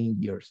for 10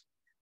 years.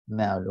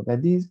 Now, look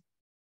at this.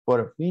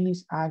 For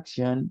finished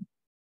action,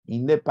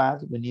 in the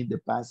past, we need the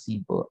past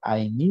simple.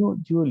 I knew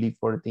Julie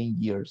for 10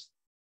 years.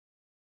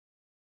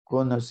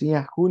 Conocí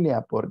a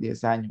Julia por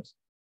 10 años.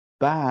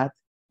 But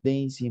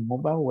then she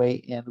moved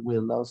away and we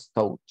lost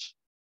touch.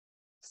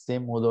 Se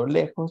mudó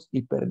lejos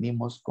y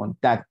perdimos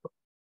contacto.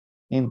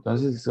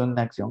 Entonces es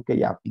una acción que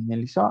ya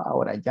finalizó.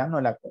 Ahora ya no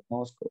la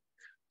conozco.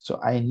 So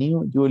I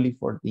knew Julie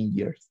for 10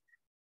 years.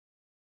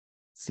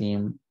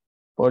 Simple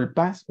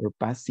past or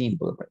past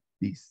simple, like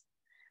this.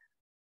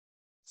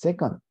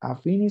 Second, a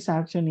finished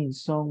action in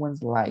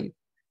someone's life.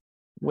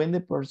 When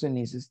the person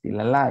is still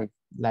alive,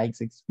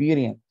 likes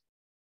experience.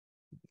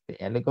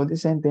 Look at the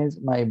sentence.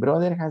 My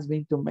brother has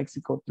been to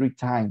Mexico 3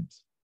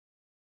 times.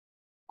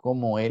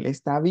 Como él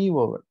está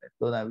vivo, ¿verdad?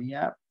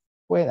 Todavía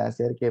puede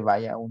hacer que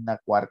vaya una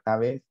cuarta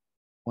vez,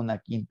 una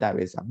quinta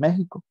vez a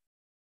México.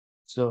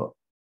 So,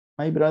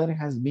 my brother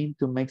has been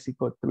to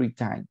Mexico 3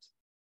 times.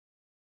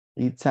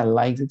 It's a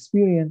life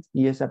experience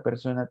y esa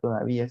persona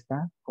todavía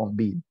está con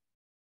vida.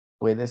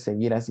 Puede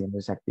seguir haciendo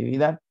esa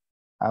actividad.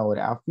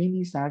 Ahora, a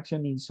finished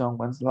action in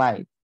someone's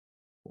life.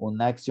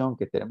 Una acción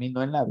que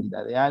terminó en la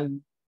vida de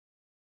alguien.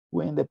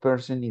 When the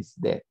person is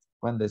dead.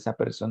 Cuando esa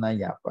persona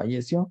ya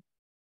falleció.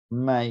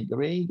 My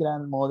great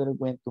grandmother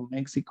went to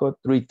Mexico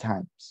 3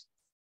 times.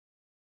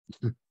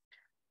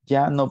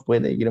 Ya no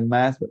puede ir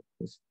más.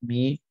 Pues,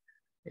 mi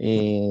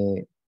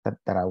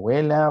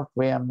tatarabuela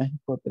fue a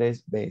México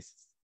 3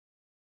 veces.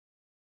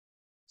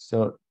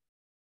 So,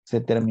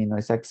 se terminó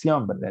esa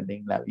acción, ¿verdad?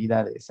 En la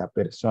vida de esa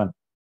persona.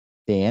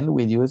 Then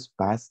we use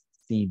past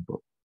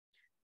simple.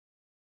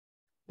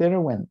 Third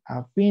one,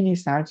 a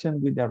finished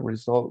action with a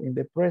result in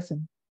the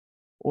present.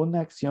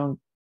 Una acción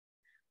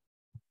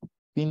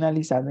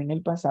finalizada en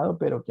el pasado,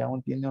 pero que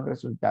aún tiene un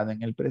resultado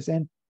en el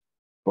presente.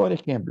 Por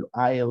ejemplo,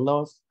 I've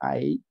lost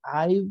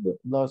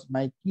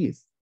my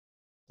keys.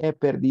 He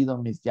perdido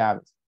mis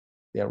llaves.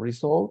 The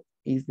result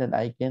is that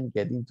I can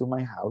get into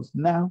my house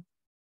now.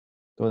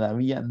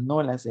 Todavía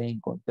no las he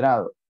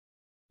encontrado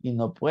y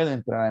no puedo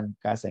entrar a mi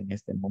casa en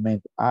este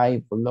momento.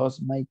 I've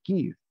lost my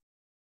keys.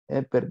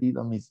 He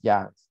perdido mis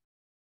llaves.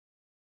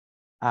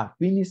 A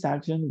finished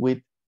action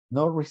with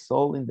no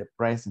result in the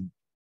present.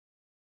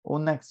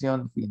 Una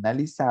acción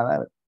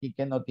finalizada y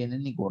que no tiene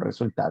ningún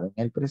resultado en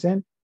el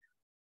presente.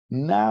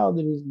 Now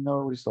there is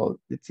no result.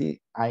 Let's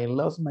see. I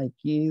lost my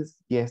keys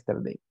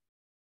yesterday.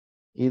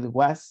 It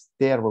was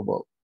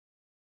terrible.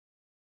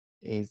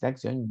 Esta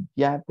acción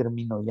ya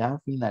terminó, ya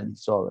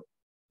finalizó.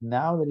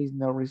 Now there is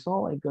no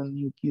result. I got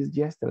new keys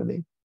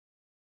yesterday.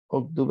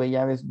 Obtuve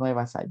llaves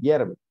nuevas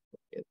ayer.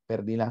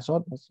 Perdí las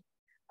otras.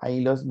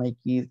 I lost my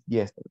keys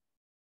yesterday.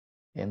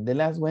 And the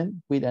last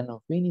one, with an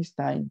unfinished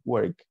time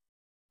work.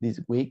 This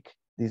week,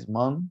 this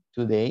month,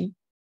 today.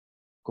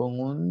 Con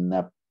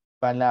una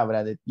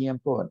palabra de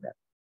tiempo, ¿verdad?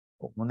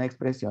 Con una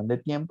expresión de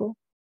tiempo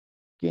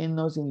que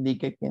nos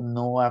indique que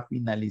no ha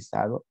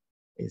finalizado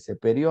ese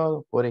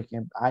periodo. Por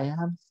ejemplo, I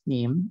have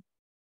seen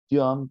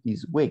John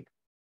this week.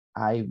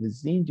 I've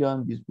seen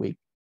John this week.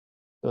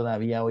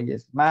 Todavía hoy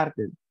es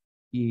martes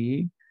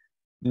y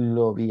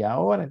lo vi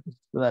ahora.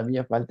 Entonces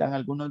todavía faltan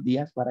algunos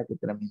días para que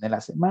termine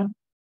la semana.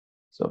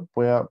 So,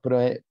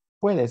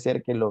 puede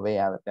ser que lo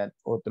vea, ¿verdad?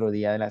 Otro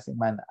día de la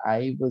semana.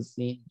 I've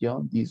seen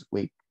John this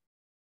week.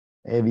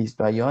 He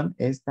visto a John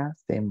esta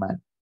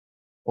semana.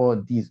 O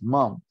this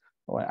month.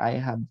 Or I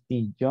have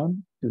seen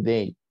John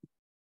today.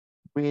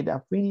 with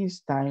a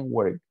finished time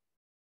work.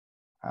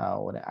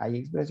 Ahora, hay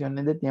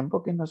expresiones de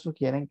tiempo que nos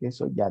sugieren que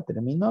eso ya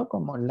terminó,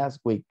 como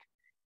last week,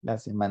 la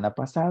semana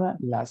pasada,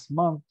 last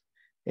month,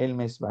 el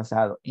mes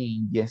pasado,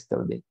 in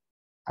yesterday,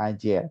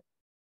 ayer.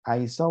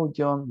 I saw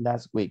John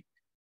last week.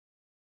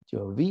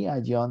 Yo vi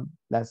a John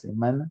la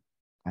semana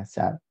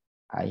pasada.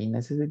 Ahí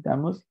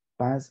necesitamos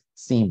past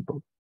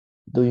simple.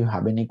 Do you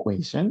have any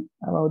question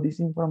about this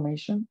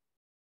information?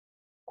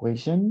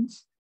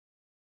 Questions?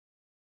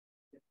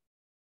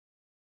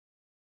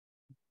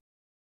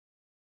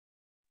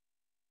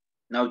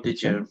 No,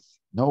 teacher.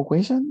 No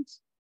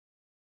questions?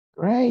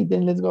 Great,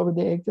 then let's go with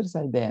the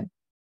exercise then.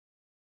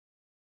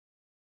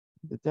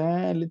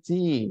 Let's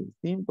see,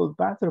 simple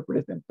past or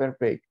present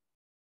perfect.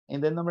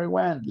 And then number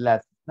one,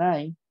 last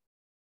night,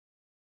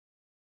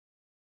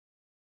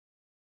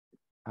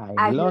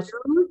 I lost.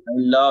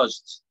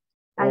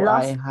 Or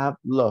I have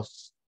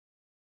lost.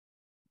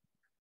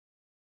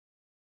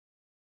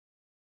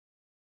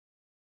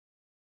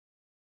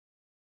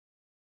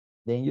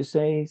 Then you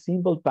say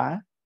simple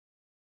past.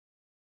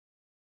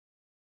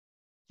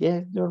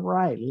 Yes, you're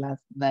right.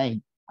 Last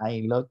night,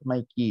 I lost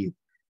my keys.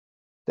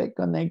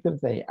 Second exercise,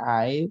 say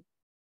I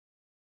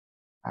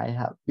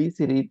have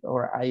visited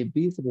or I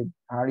visited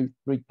Paris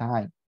 3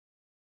 times.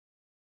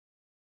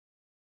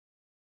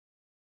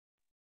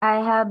 I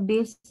have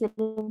visited.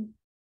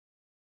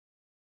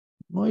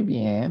 Muy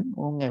bien,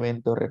 un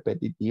evento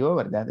repetitivo,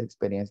 ¿verdad?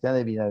 Experiencia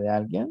de vida de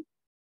alguien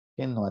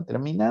que no ha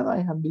terminado.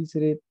 I have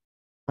visited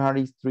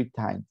Paris 3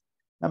 times.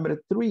 Number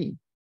 3.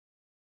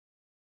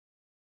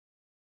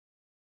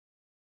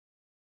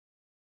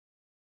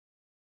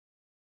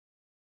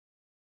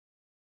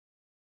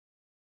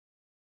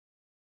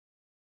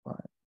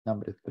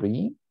 Number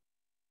 3.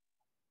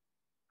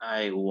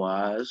 I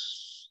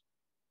was.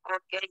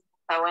 Okay,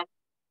 está bueno.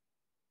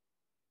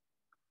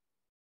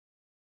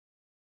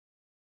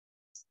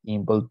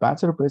 Simple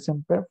past or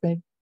present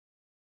perfect.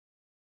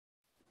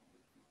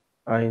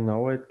 I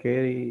know it,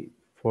 Katie,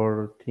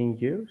 for 10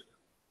 years.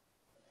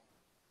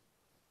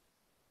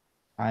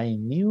 I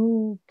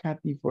knew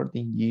Katy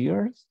 14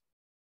 years.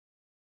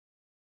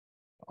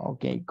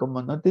 Ok,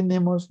 como no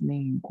tenemos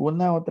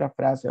ninguna otra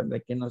frase,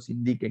 ¿verdad? Que nos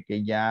indique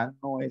que ya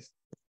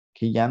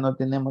no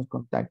tenemos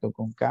contacto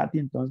con Katy,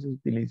 entonces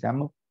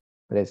utilizamos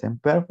present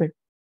perfect.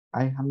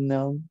 I have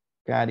known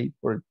Katy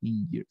for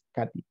 10 years.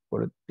 Katy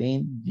for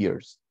 10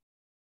 years.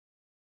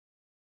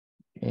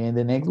 And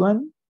the next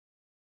one.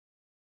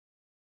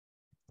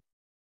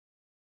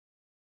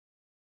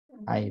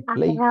 I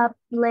have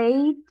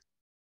played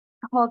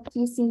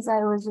hockey since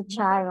I was a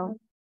child.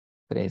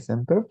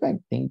 Present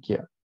perfect, thank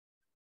you.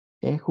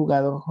 He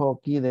jugado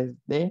hockey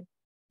desde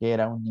que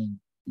era un niño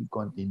y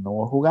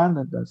continúo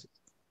jugando, entonces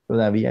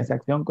todavía esa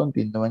acción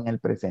continúa en el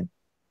presente.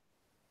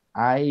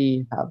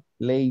 I have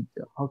played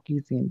hockey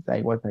since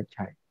I was a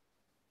child.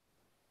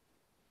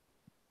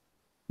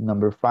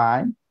 Number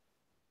 5.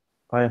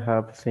 I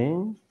have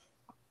seen.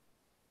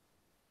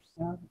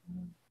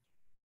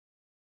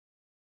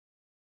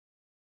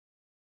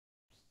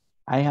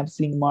 I have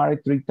seen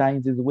Mark 3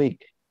 times this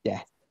week.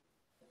 Yes.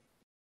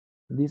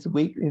 This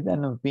week is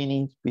an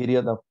unfinished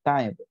period of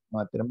time. No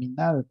ha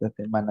terminado esta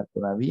semana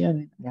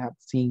todavía. I have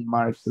seen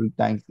Mark 3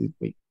 times this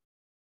week.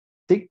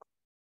 6.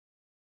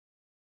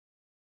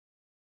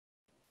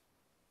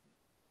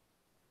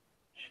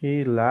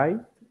 She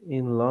lived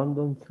in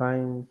London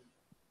since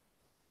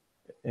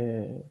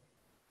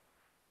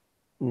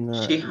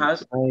She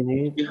has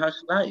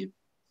lived.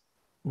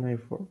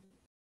 94.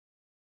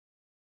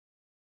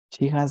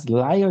 She has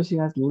lived or she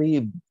has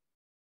lived?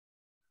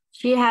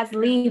 She has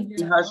lived.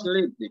 She has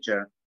lived,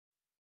 teacher.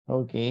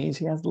 Okay,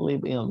 she has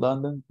lived in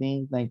London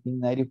since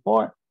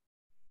 1994.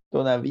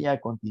 Todavía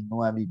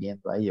continúa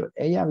viviendo ahí.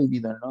 Ella ha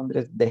vivido en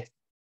Londres desde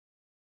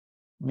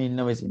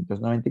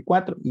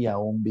 1994 y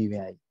aún vive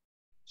ahí.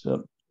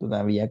 So,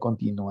 todavía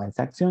continúa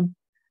esa acción.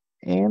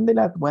 And the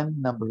last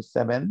one, number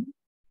 7.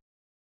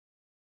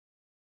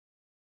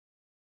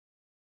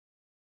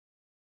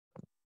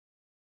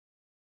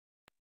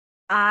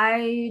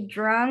 I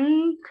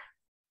drunk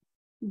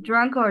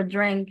or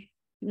drank.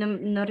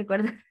 No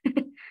recuerdo.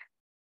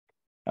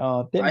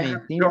 Tell me,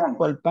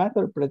 simple past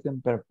or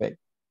present perfect?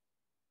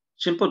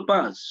 Simple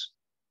past.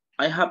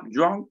 I have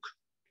drunk.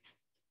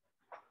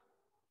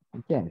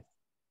 Yes.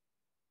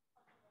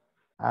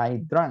 I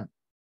drank.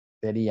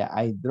 Sería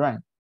I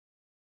drank.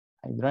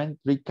 I drank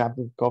 3 cups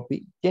of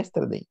coffee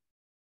yesterday.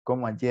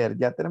 Como ayer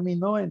ya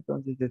terminó,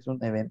 entonces es un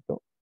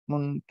evento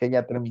que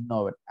ya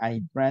terminó.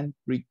 I drank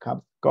 3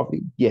 cups of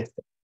coffee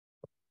yesterday.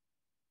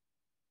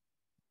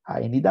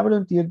 I need a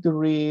volunteer to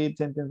read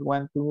sentence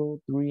 1,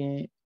 2,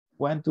 3,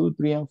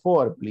 and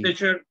 4, please.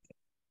 Teacher.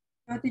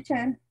 No,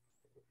 teacher.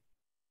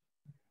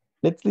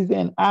 Let's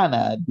listen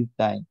Anna at this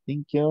time.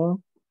 Thank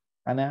you.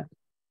 Anna,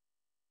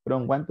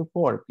 from 1 to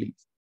 4,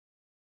 please.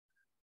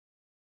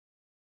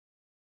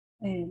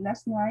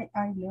 Last night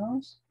I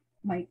lost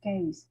my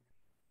case.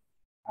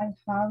 I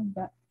have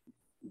that,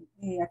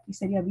 aquí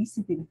sería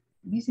visited.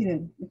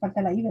 Le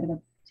falta la I,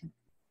 ¿verdad?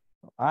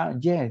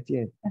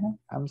 Yes.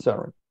 I'm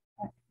sorry.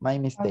 My I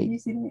mistake.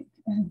 visited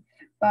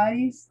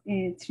Paris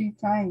 3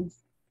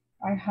 times.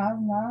 I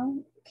have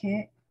known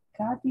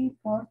Kathy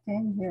for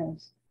 10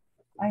 years.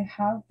 I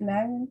have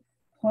played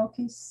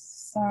hockey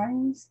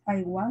since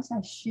I was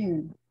a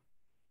child.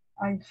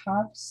 I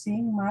have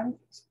seen Mark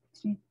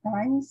 3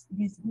 times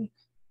this week.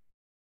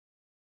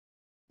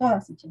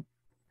 Todas, teacher.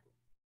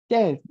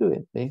 Yes, do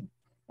it, please.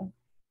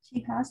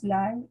 She has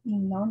lived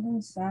in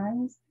London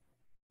since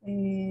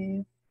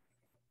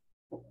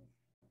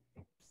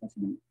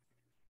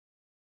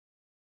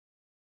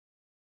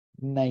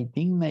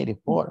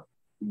 1994.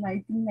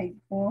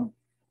 1994.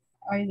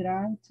 I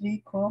drank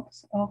 3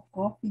 cups of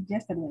coffee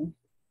yesterday.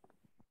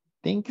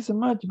 Thank you so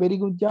much. Very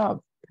good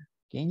job.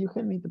 Can you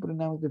help me to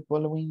pronounce the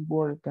following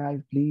word,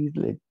 guys? Please,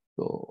 let's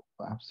go.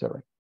 I'm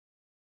sorry.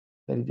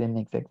 That is the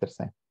next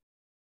exercise.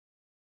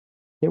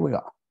 Here we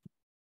go.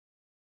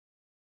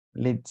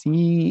 Let's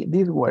see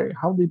this word.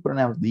 How do you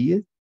pronounce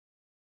this?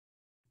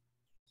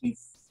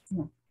 Kiss.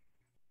 No.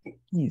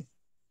 Kiss.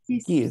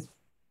 Kiss. Kiss.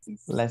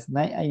 Kiss. Last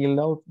night I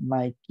lost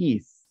my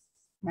kiss.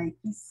 My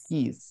kiss.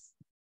 Kiss.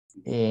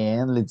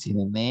 And let's see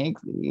the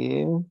next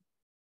is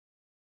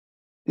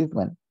this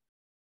one.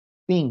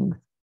 Things.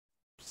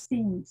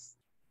 Things.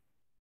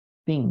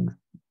 Things.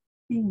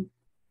 Things.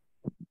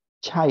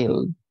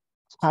 Child.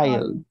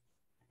 Child.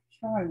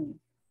 Child.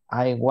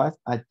 I was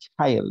a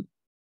child.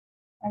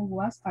 I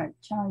was a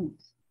child.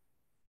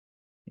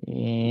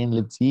 And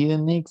let's see the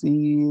next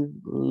is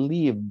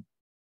live.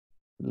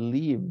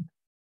 Live.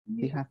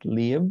 He has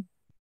lived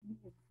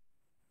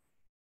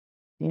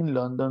in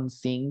London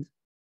since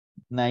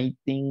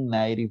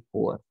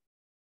 1994.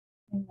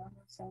 In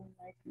London since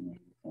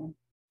 1994.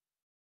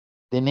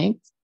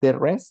 The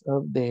rest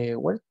of the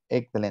work,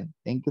 excellent.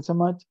 Thank you so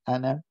much,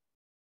 Anna.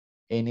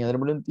 Any other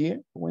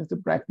volunteer who wants to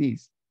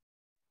practice?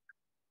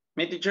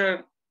 Me,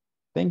 teacher.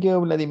 Thank you,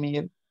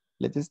 Vladimir.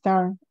 Let's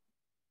start.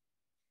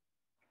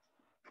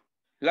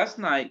 Last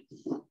night,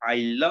 I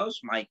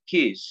lost my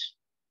keys.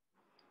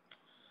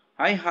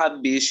 I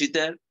have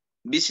visited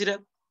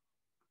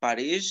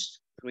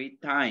Paris 3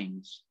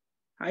 times.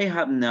 I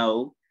have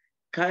known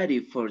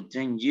Katie for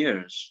 10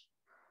 years.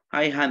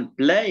 I have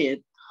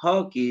played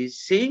hockey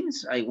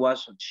since I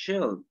was a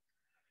child.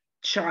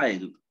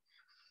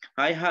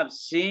 I have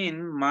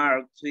seen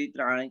Mark 3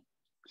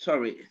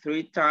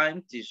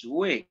 times this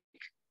week.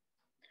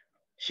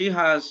 She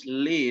has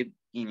lived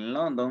in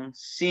London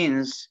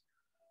since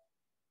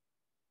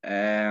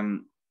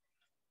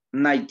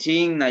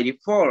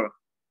 1994.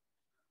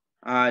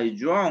 I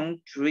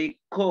drank 3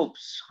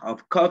 cups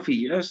of coffee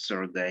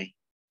yesterday.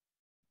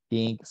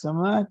 Thank you so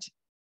much.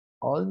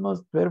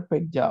 Almost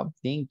perfect job.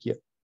 Thank you.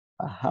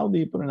 How do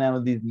you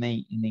pronounce this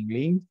name in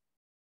English?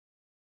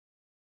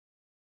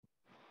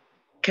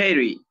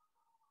 Katie.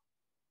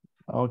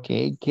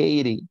 Okay,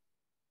 Katie.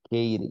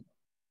 Katie.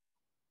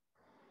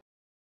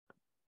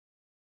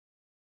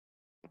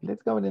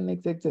 Let's go to the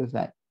next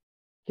exercise.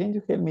 Can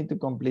you help me to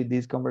complete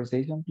this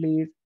conversation,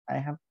 please? I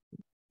have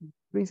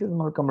 3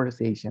 small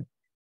conversations.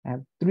 I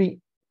have 3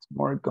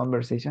 small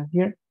conversations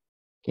here.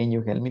 Can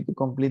you help me to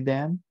complete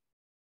them?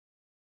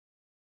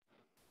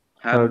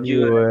 Have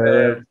you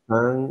ever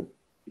sung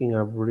in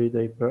a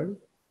birthday party?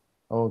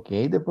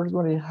 Okay, the first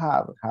one is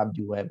have. Have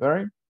you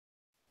ever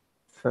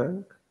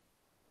Sung?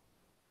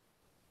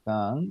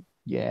 Sung?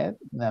 Yes,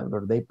 in a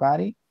birthday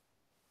party.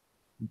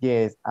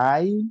 Yes,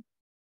 I.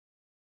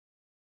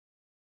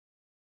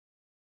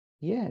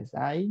 Yes,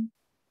 I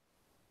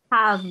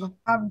Have.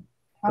 I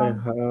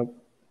have.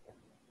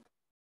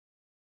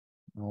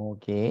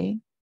 Okay.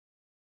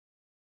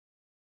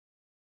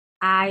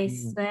 I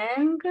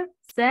sang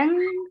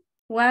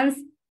once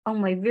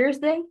on my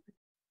birthday.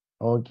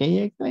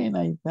 Okay, excellent.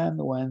 I sang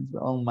once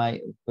on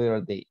my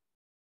birthday.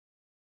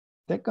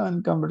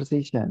 Second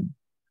conversation.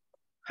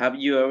 Have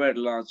you ever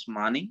lost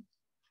money?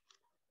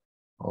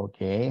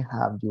 Okay,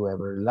 have you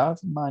ever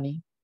lost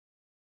money?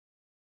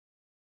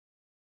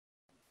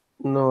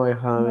 No, I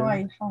haven't. No,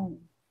 I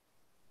haven't.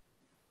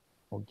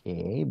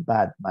 Okay,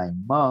 but my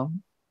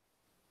mom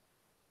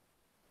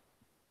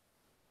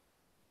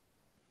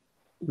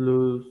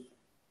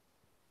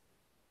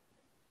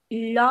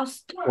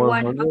Lost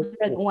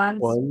 100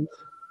 once.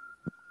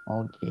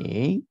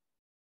 Okay.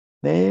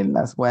 The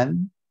last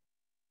one.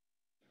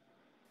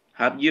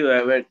 Have you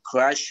ever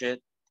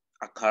crashed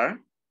a car?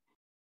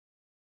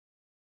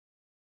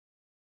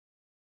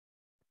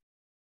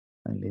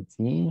 And let's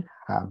see.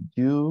 Have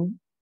you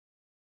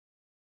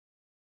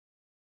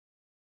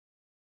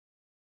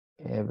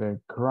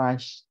ever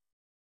crashed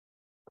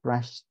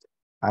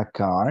a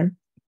car?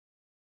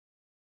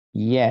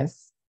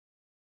 Yes.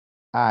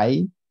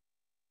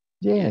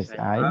 Yes,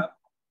 I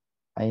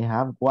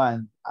have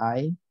one.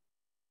 I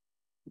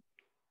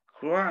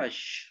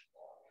Crash.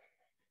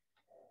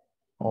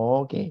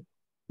 Ok.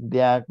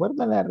 De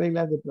acuerdo a las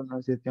reglas de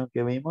pronunciación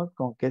que vimos,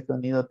 ¿con qué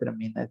sonido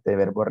termina este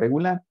verbo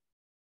regular?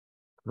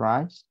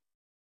 Crash,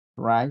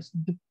 crashed,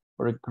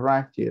 or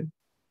crashed?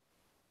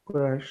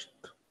 Crashed.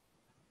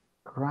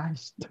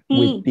 Crashed.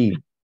 With T.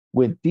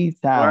 With T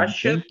sound.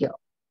 Crashed. Thank you.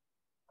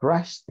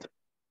 Crashed.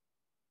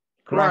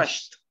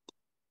 Crashed.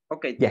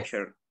 Okay, Yes,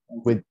 teacher.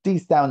 with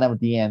this sound at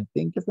the end.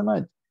 Thank you so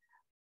much.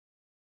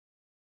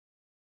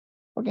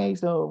 Okay,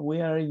 so we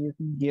are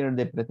using here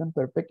the present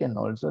perfect and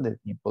also the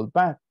simple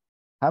past.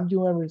 Have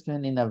you ever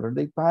seen in a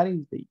birthday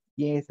party? Say,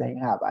 yes, I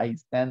have. I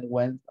stand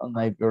once on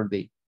my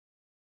birthday.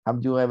 Have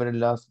you ever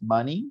lost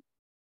money?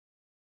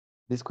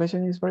 This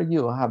question is for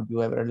you. Have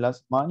you ever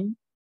lost money?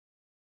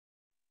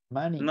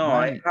 Money, No,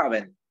 money. I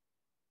haven't.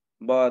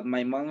 But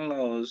my mom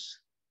lost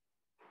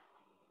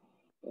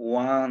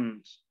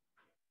once,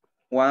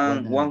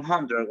 When have-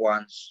 100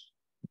 once.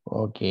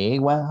 Okay,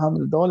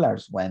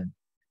 $100 when.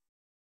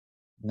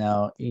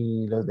 Now,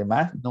 y los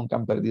demás nunca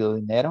han perdido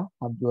dinero.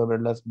 Have you ever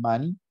lost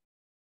money?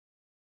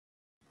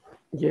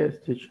 Yes,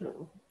 teacher.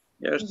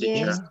 Yes,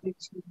 teacher.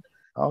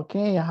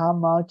 Okay, how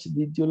much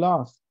did you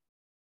lose?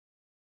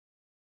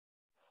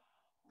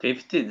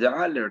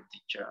 $50,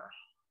 teacher.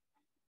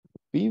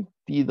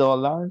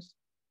 $50.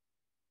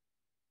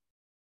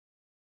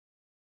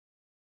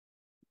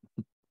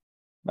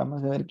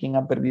 Vamos a ver quién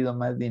ha perdido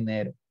más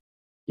dinero.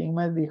 ¿Quién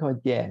más dijo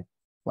yes?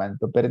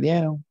 ¿Cuánto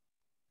perdieron?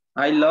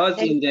 I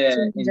lost in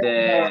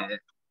the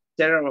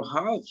terror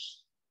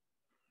house.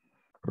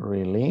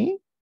 Really?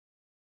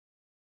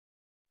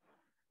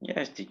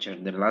 Yes, teacher,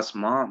 the last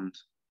month.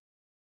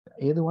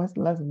 It was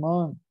last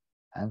month.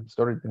 I'm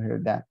sorry to hear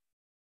that.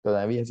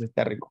 Todavía se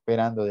está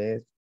recuperando de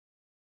eso.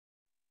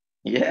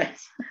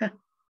 Yes.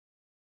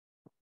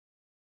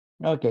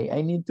 Okay,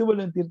 I need two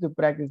volunteers to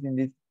practice in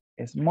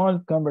this small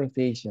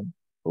conversation.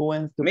 Who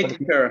wants to Me,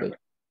 participate? teacher.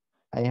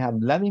 I have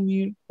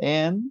Vladimir,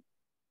 and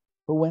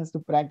who wants to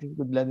practice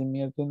with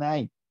Vladimir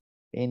tonight?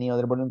 Any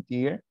other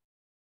volunteer?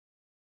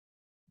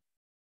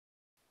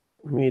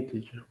 Me,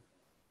 teacher.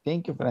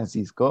 Thank you,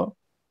 Francisco.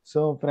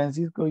 So,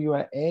 Francisco, you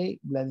are A,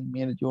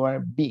 Vladimir, you are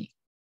B.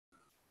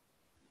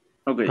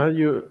 Okay.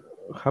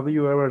 Have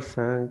you ever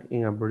sang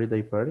in a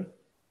birthday party?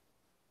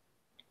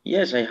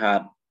 Yes, I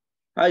have.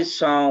 I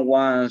sang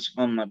once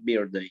on my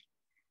birthday.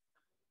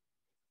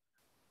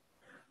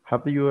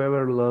 Have you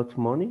ever lost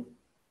money?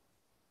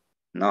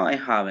 No, I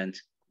haven't.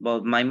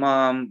 But my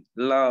mom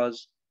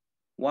lost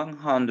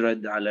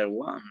 $100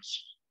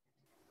 once.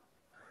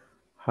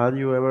 Have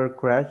you ever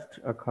crashed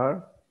a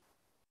car?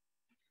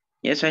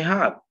 Yes, I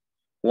have.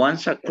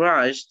 Once I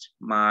crashed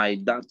my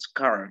dad's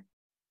car.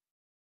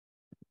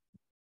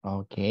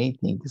 Okay,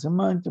 thank you so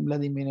much,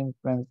 Vladimir and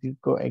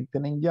Francisco.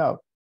 Excellent job.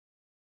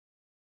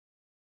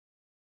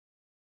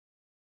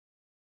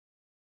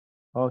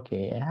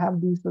 Okay, I have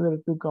these other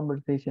two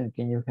conversations.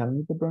 Can you help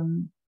me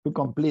to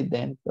complete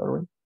them?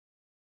 Sorry.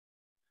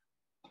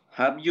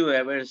 Have you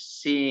ever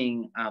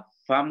seen a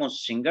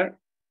famous singer?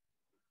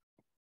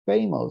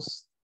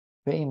 Famous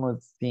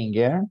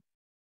singer.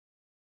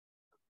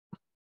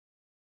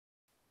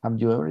 Have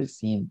you ever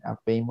seen a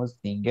famous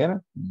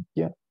singer?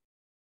 Yeah.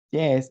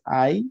 Yes,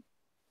 I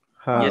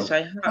Have. Yes,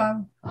 I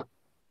have.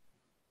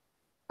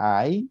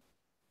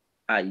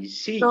 I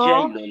see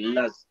So-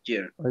 J-Lo last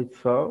year. I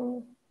saw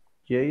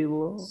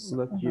J-Lo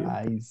last year.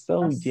 I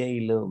saw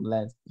J-Lo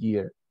last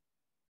year.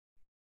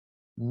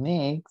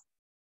 Next,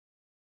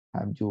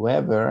 have you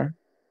ever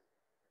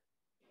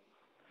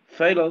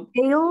Failed.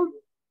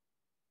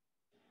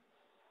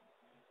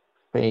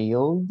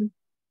 failed?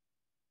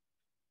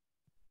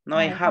 No,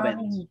 I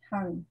haven't.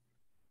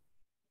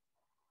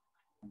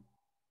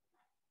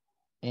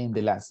 In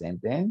the last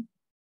sentence?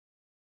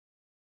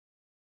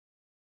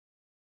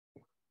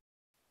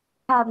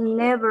 I have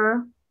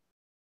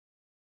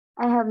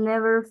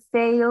never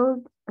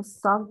failed a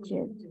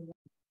subject.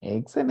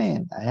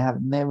 Excellent. I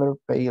have never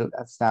failed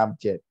a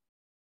subject.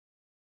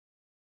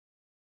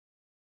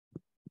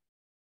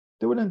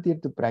 To volunteer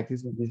to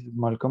practice in these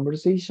small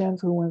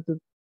conversations, who wants to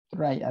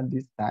try at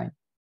this time?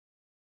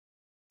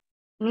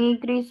 Me,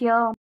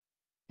 Tricia.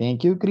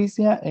 Thank you,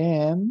 Crisia.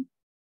 And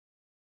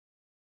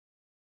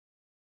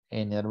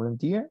any other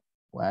volunteer?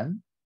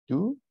 1,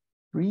 2,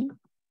 3.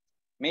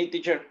 Me,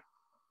 teacher.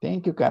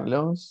 Thank you,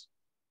 Carlos.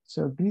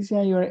 So,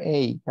 Crisia, you're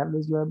A.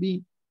 Carlos, you're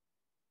B.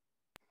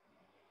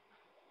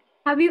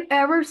 Have you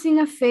ever seen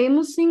a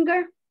famous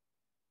singer?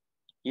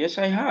 Yes,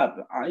 I have.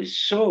 I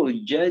saw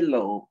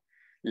J-Lo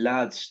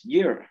last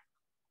year.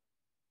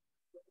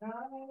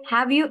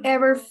 Have you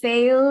ever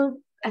failed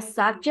a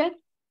subject?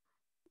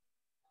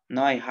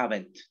 No, I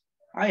haven't.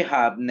 I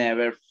have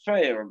never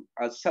failed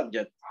a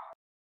subject.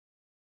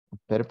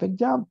 Perfect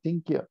job.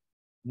 Thank you.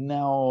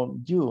 Now,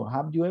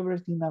 have you ever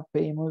seen a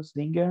famous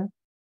singer?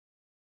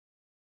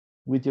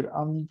 With your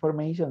own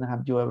information,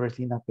 have you ever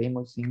seen a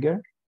famous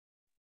singer?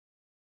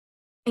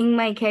 In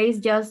my case,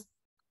 just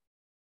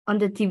on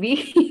the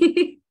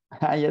TV.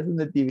 Yes, on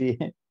the TV.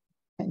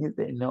 And you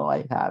say, no,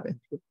 I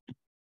haven't.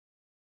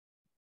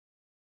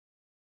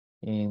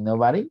 And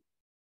nobody?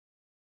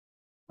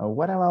 Or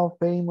what about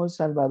famous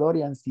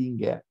Salvadorian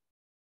singer?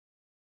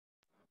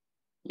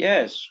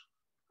 Yes,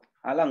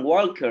 Alan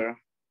Walker.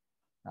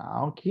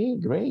 Okay,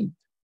 great.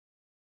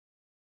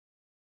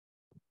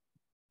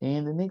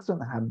 And the next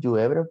one, have you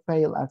ever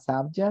failed a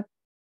subject?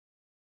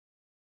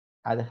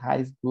 At the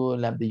high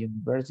school, at the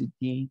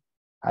university,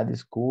 at the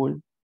school,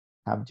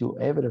 have you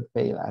ever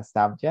failed a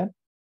subject?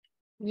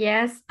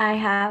 Yes, I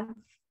have.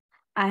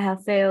 I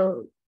have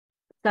failed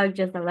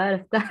subjects a lot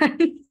of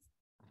times.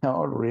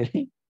 Oh,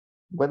 really?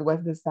 What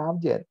was the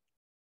subject?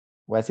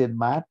 Was it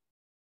math?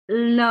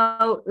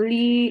 No,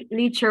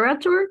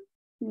 literature.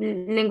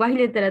 Lenguaje y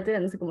literatura,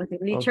 no sé cómo decir.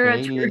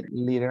 Okay, Literature.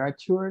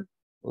 literature.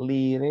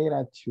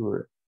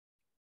 Literature.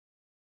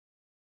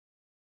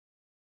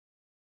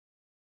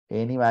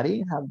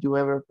 Anybody? Have you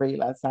ever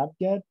failed a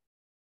subject?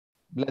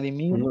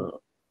 Vladimir?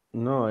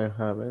 No, I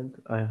haven't.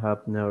 I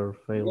have never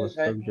failed Yes,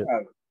 a I subject.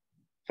 have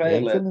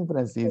failed. Excellent,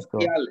 Francisco.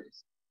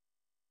 Sociales.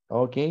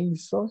 Okay,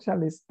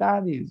 social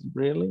studies,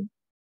 really?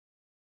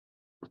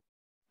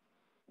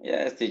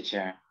 Yes,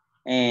 teacher.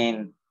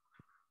 And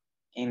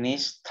in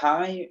each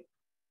time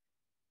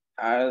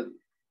are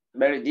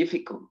very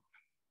difficult.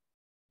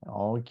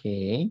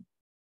 Okay.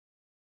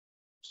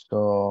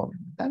 So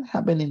that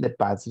happened in the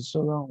past,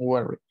 so don't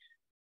worry.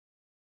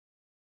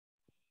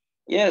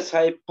 Yes,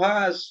 I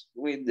passed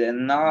with the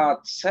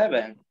not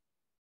 7.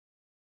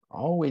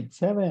 Oh, it's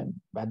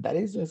 7, but that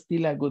is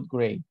still a good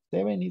grade.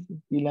 7 is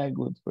still a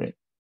good grade.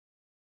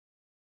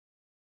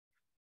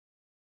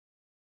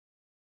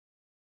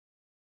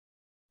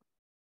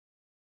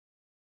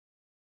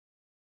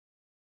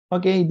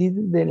 Okay, this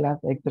is the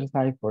last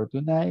exercise for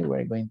tonight.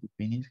 We're going to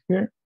finish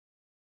here.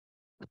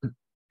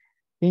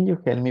 Can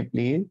you help me,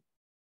 please,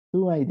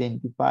 to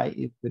identify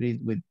if it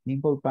is with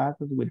simple past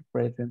or with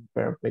present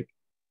perfect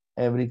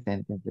every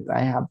sentences?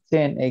 I have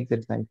 10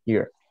 exercises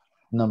here.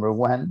 Number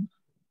 1.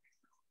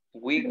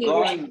 We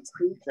going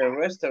to the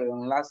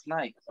restaurant last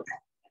night.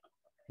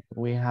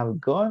 We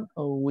have gone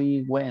or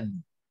we went?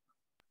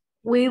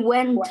 We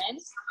went.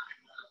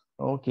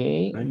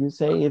 Okay, you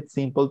say it's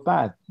simple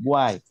past.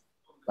 Why?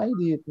 Why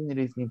do you think it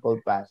is simple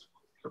past?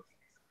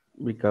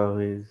 Because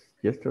it's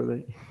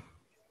yesterday.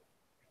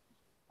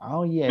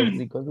 Oh, yes,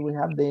 because we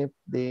have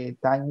the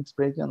time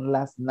expression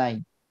last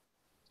night.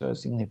 So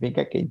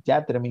significa que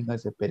ya terminó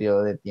ese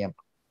periodo de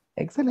tiempo.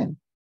 Excellent.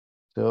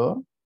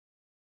 So,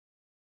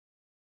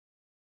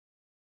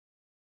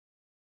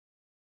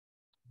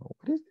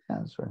 what is the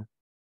answer?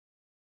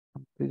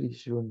 I'm pretty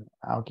sure.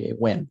 Okay,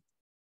 when?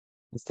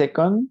 The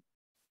second?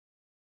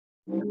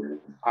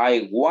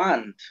 I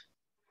want.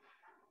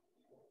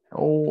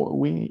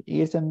 Oh,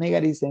 it's a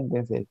negative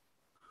sentence.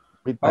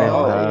 With I the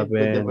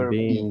haven't verb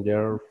been be.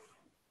 there.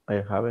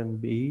 I haven't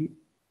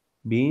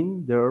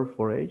been there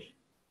for age.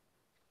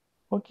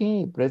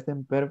 Okay,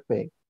 present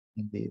perfect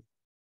in this.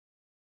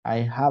 I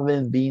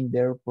haven't been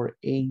there for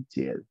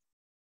ages.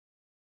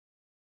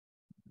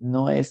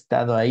 No he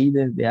estado ahí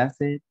desde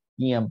hace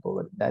tiempo,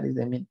 ¿verdad? That is,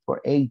 I mean,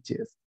 for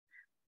ages.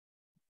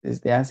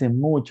 Desde hace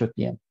mucho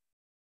tiempo.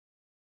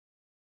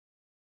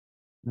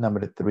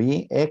 Number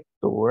 3,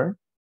 Hector.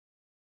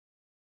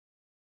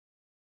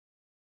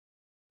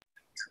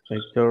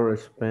 Hector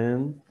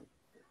spent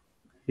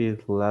his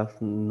last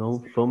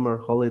summer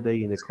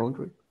holiday in the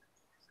country.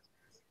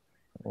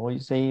 Or you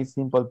say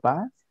simple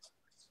past?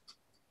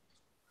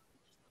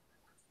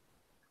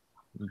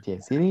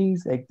 Yes, it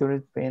is.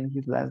 Hector spent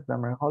his last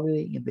summer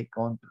holiday in the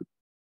country.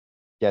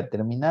 Ya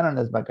terminaron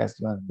las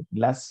vacaciones.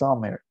 Last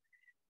summer.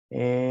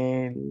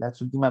 Las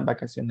últimas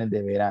vacaciones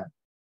de verano.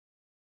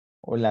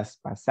 O las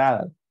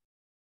pasadas.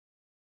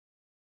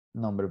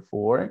 Number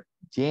 4,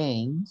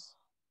 James.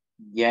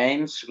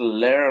 James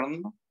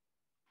learned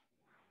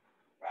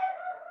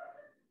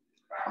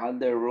all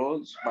the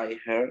rules by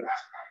heart.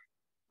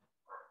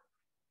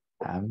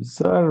 I'm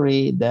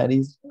sorry, that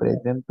is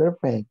present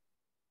perfect.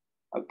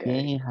 Okay.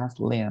 James has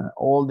learned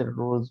all the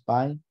rules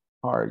by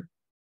heart.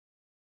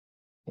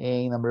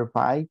 And number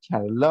 5,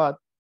 Charlotte.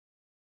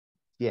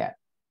 Yeah.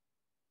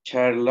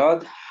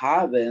 Charlotte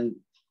haven't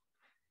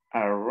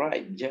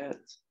arrived yet.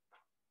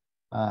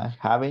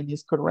 Haven't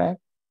is correct.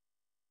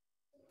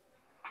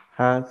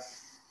 Hasn't.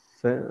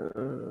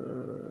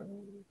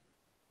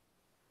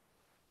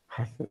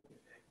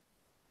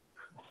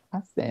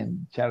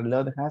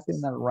 Charlotte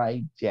hasn't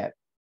arrived yet.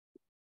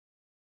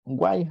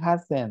 Why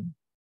hasn't?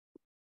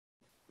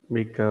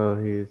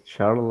 Because he's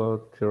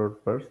Charlotte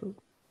third person.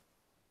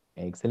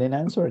 Excellent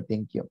answer.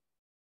 Thank you.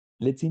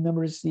 Let's see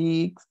number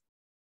 6.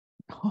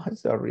 Oh,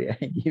 sorry, I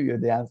give you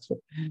the answer.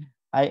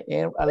 I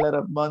earned a lot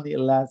of money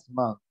last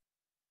month.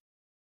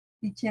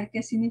 Teacher,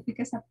 ¿qué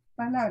significa esa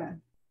palabra?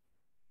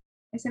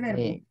 Ese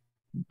verbo.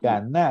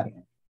 Ganar.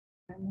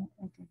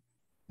 Okay.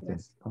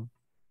 Yes.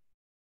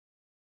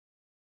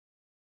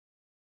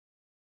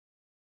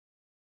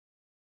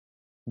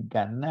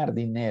 Ganar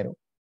dinero.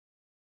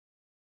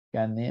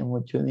 Gané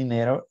mucho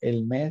dinero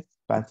el mes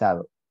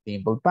pasado.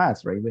 Simple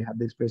past, right? We have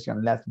the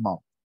expression last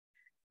month.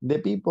 The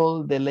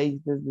people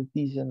delayed the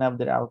decision of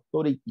their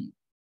authority.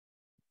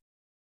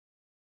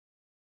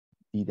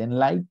 Didn't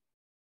like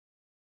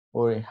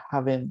or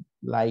haven't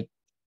liked.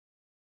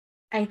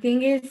 I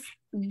think it's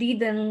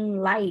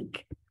didn't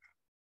like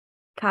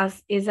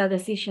because it's a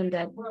decision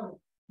that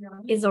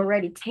is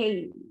already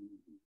taken.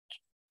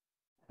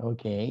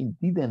 Okay,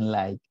 didn't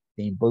like.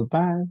 Simple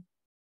past.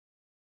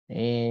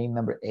 And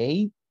number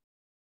 8.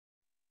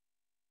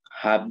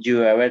 Have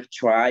you ever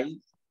tried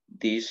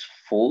this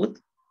food?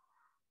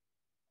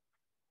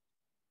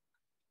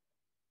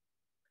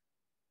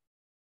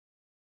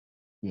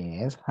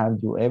 Yes, have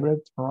you ever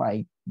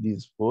tried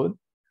this food?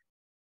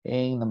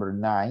 And number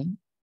 9.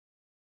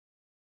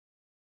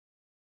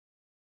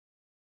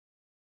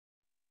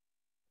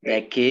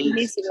 The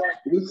kids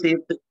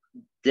visit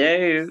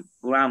their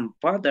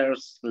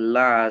grandfathers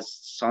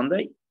last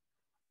Sunday.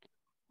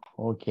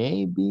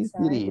 Okay,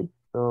 visited.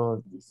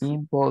 So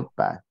simple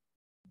past.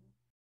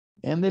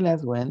 And the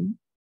last one.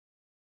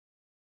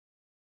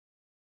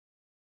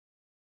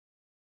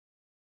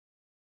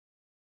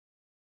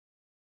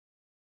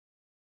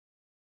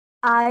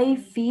 I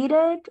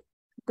feeded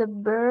the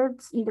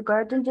birds in the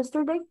garden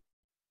yesterday.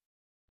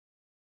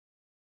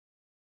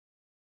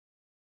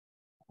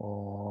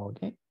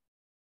 Okay.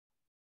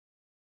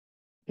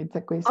 It's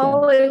a question.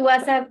 Oh, it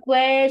was a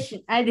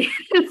question. I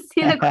didn't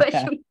see the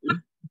question.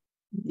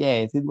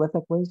 Yes, it was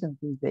a question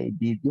to say,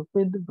 did you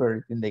feed the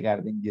birds in the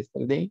garden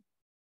yesterday?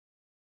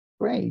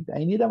 Great.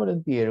 I need a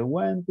volunteer.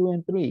 1, 2,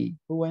 and 3.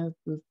 Who wants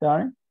to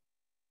start?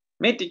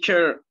 Me,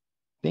 teacher.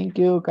 Thank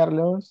you,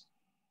 Carlos.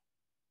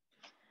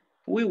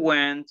 We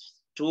went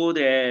to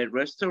the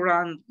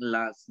restaurant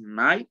last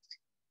night.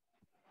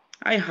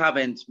 I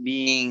haven't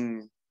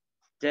been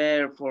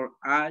there for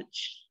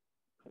ages.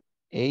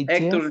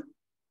 Thank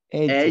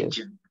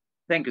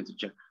you,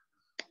 teacher.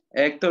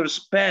 Hector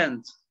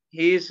spent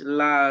his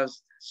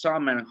last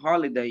summer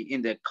holiday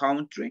in the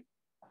country.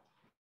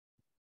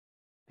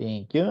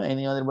 Thank you.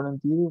 Any other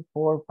volunteer?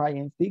 4, 5,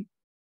 and 6?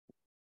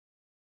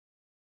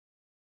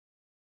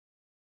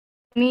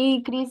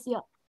 Me,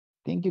 Crisia.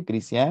 Thank you,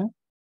 Crisia.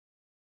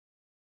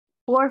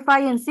 4,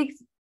 5, and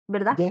 6,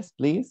 ¿verdad? Yes,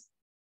 please.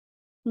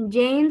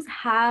 James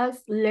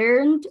has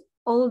learned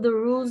all the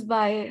rules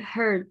by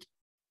heart.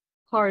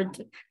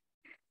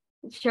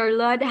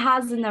 Charlotte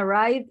hasn't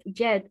arrived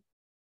yet.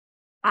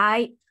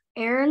 I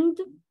earned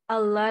a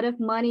lot of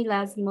money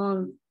last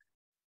month.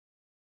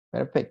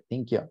 Perfect.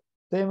 Thank you.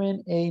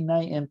 7, 8,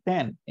 9, and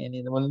 10.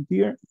 Any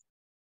volunteer?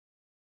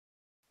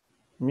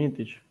 Me,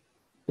 teacher.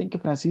 Thank you,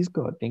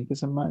 Francisco. Thank you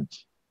so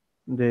much.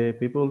 The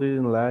people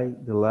didn't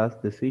like the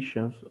last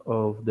decisions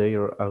of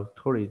their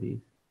authorities.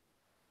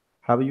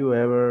 Have you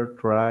ever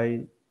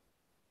tried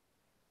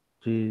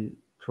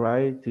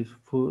this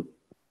food?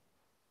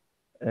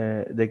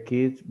 The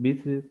kids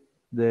visit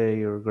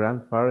their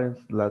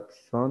grandparents last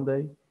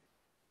Sunday.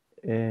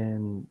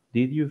 And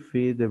did you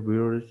feed the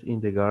birds in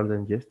the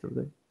garden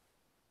yesterday?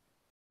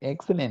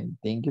 Excellent.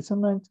 Thank you so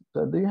much.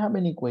 So do you have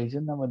any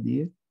questions about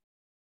this?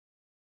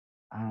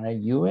 Are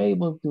you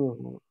able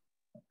to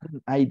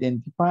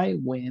identify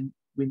when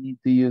we need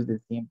to use the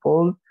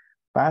simple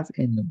past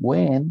and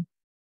when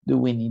do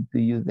we need to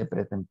use the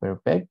present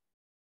perfect?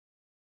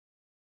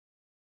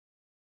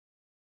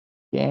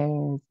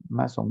 Yes,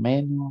 más o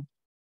menos.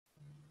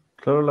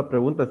 Claro, la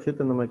pregunta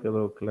 7 no me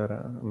quedó clara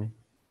a mí.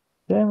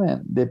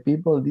 7. The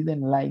people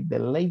didn't like the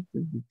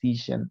latest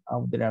decision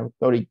of their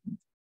authorities.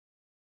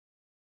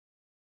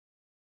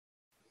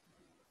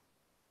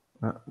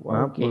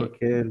 Okay.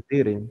 Porque el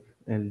didn't.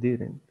 El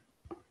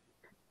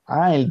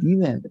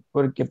didn't,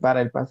 porque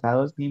para el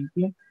pasado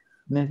simple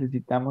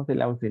necesitamos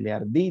el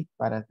auxiliar did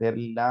para hacer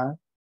las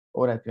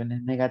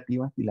oraciones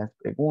negativas y las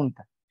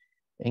preguntas.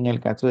 En el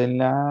caso de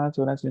las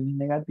oraciones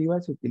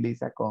negativas se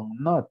utiliza con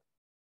not,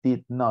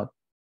 did not.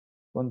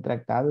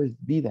 Contractado es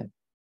didn't.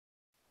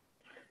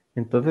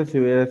 Entonces, si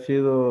hubiera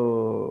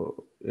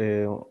sido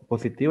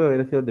positiva,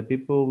 hubiera sido the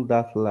people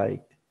that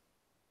liked.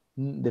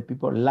 The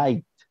people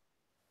liked.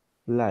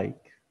 Like.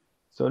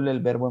 Solo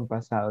el verbo en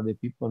pasado. The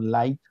people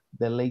liked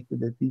the latest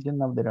decision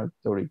of their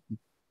authority.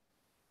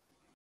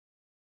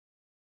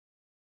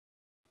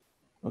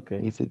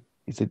 Okay. Is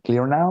it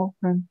clear now,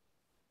 friend?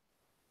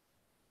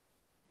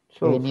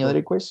 Any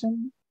other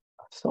question?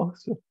 So.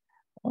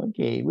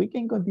 Okay, we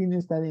can continue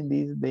studying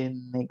this the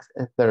next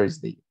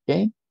Thursday,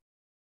 okay?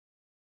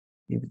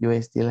 If you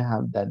still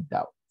have that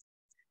doubt.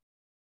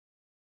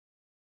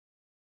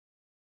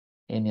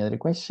 Any other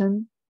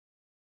question?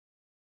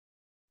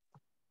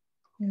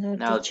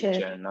 No,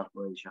 teacher, no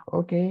question.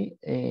 Okay,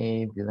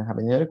 if you don't have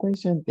any other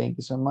question, thank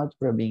you so much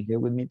for being here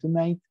with me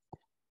tonight.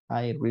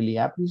 I really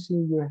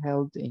appreciate your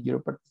help and your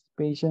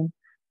participation.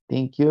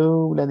 Thank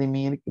you,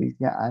 Vladimir,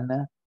 Crisia,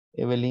 Ana,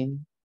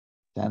 Evelyn,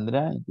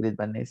 Sandra, Ingrid,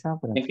 Vanessa.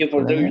 Thank you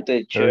for doing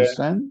the teacher.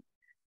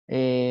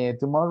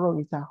 Tomorrow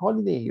is a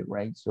holiday,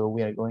 right? So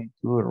we are going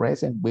to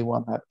rest and we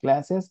won't have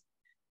classes.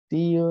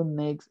 See you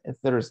next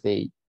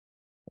Thursday.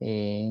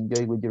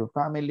 Enjoy with your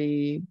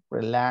family,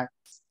 relax,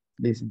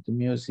 listen to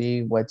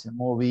music, watch a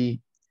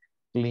movie,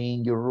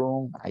 clean your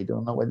room. I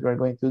don't know what you are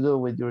going to do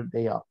with your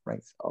day off,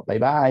 right? So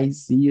bye-bye.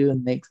 See you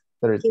next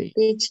Thursday.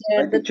 Good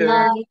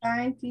night.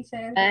 Bye,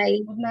 teacher. Bye.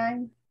 Good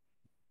night.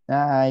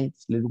 Night.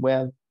 Sleep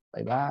well.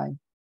 Bye-bye.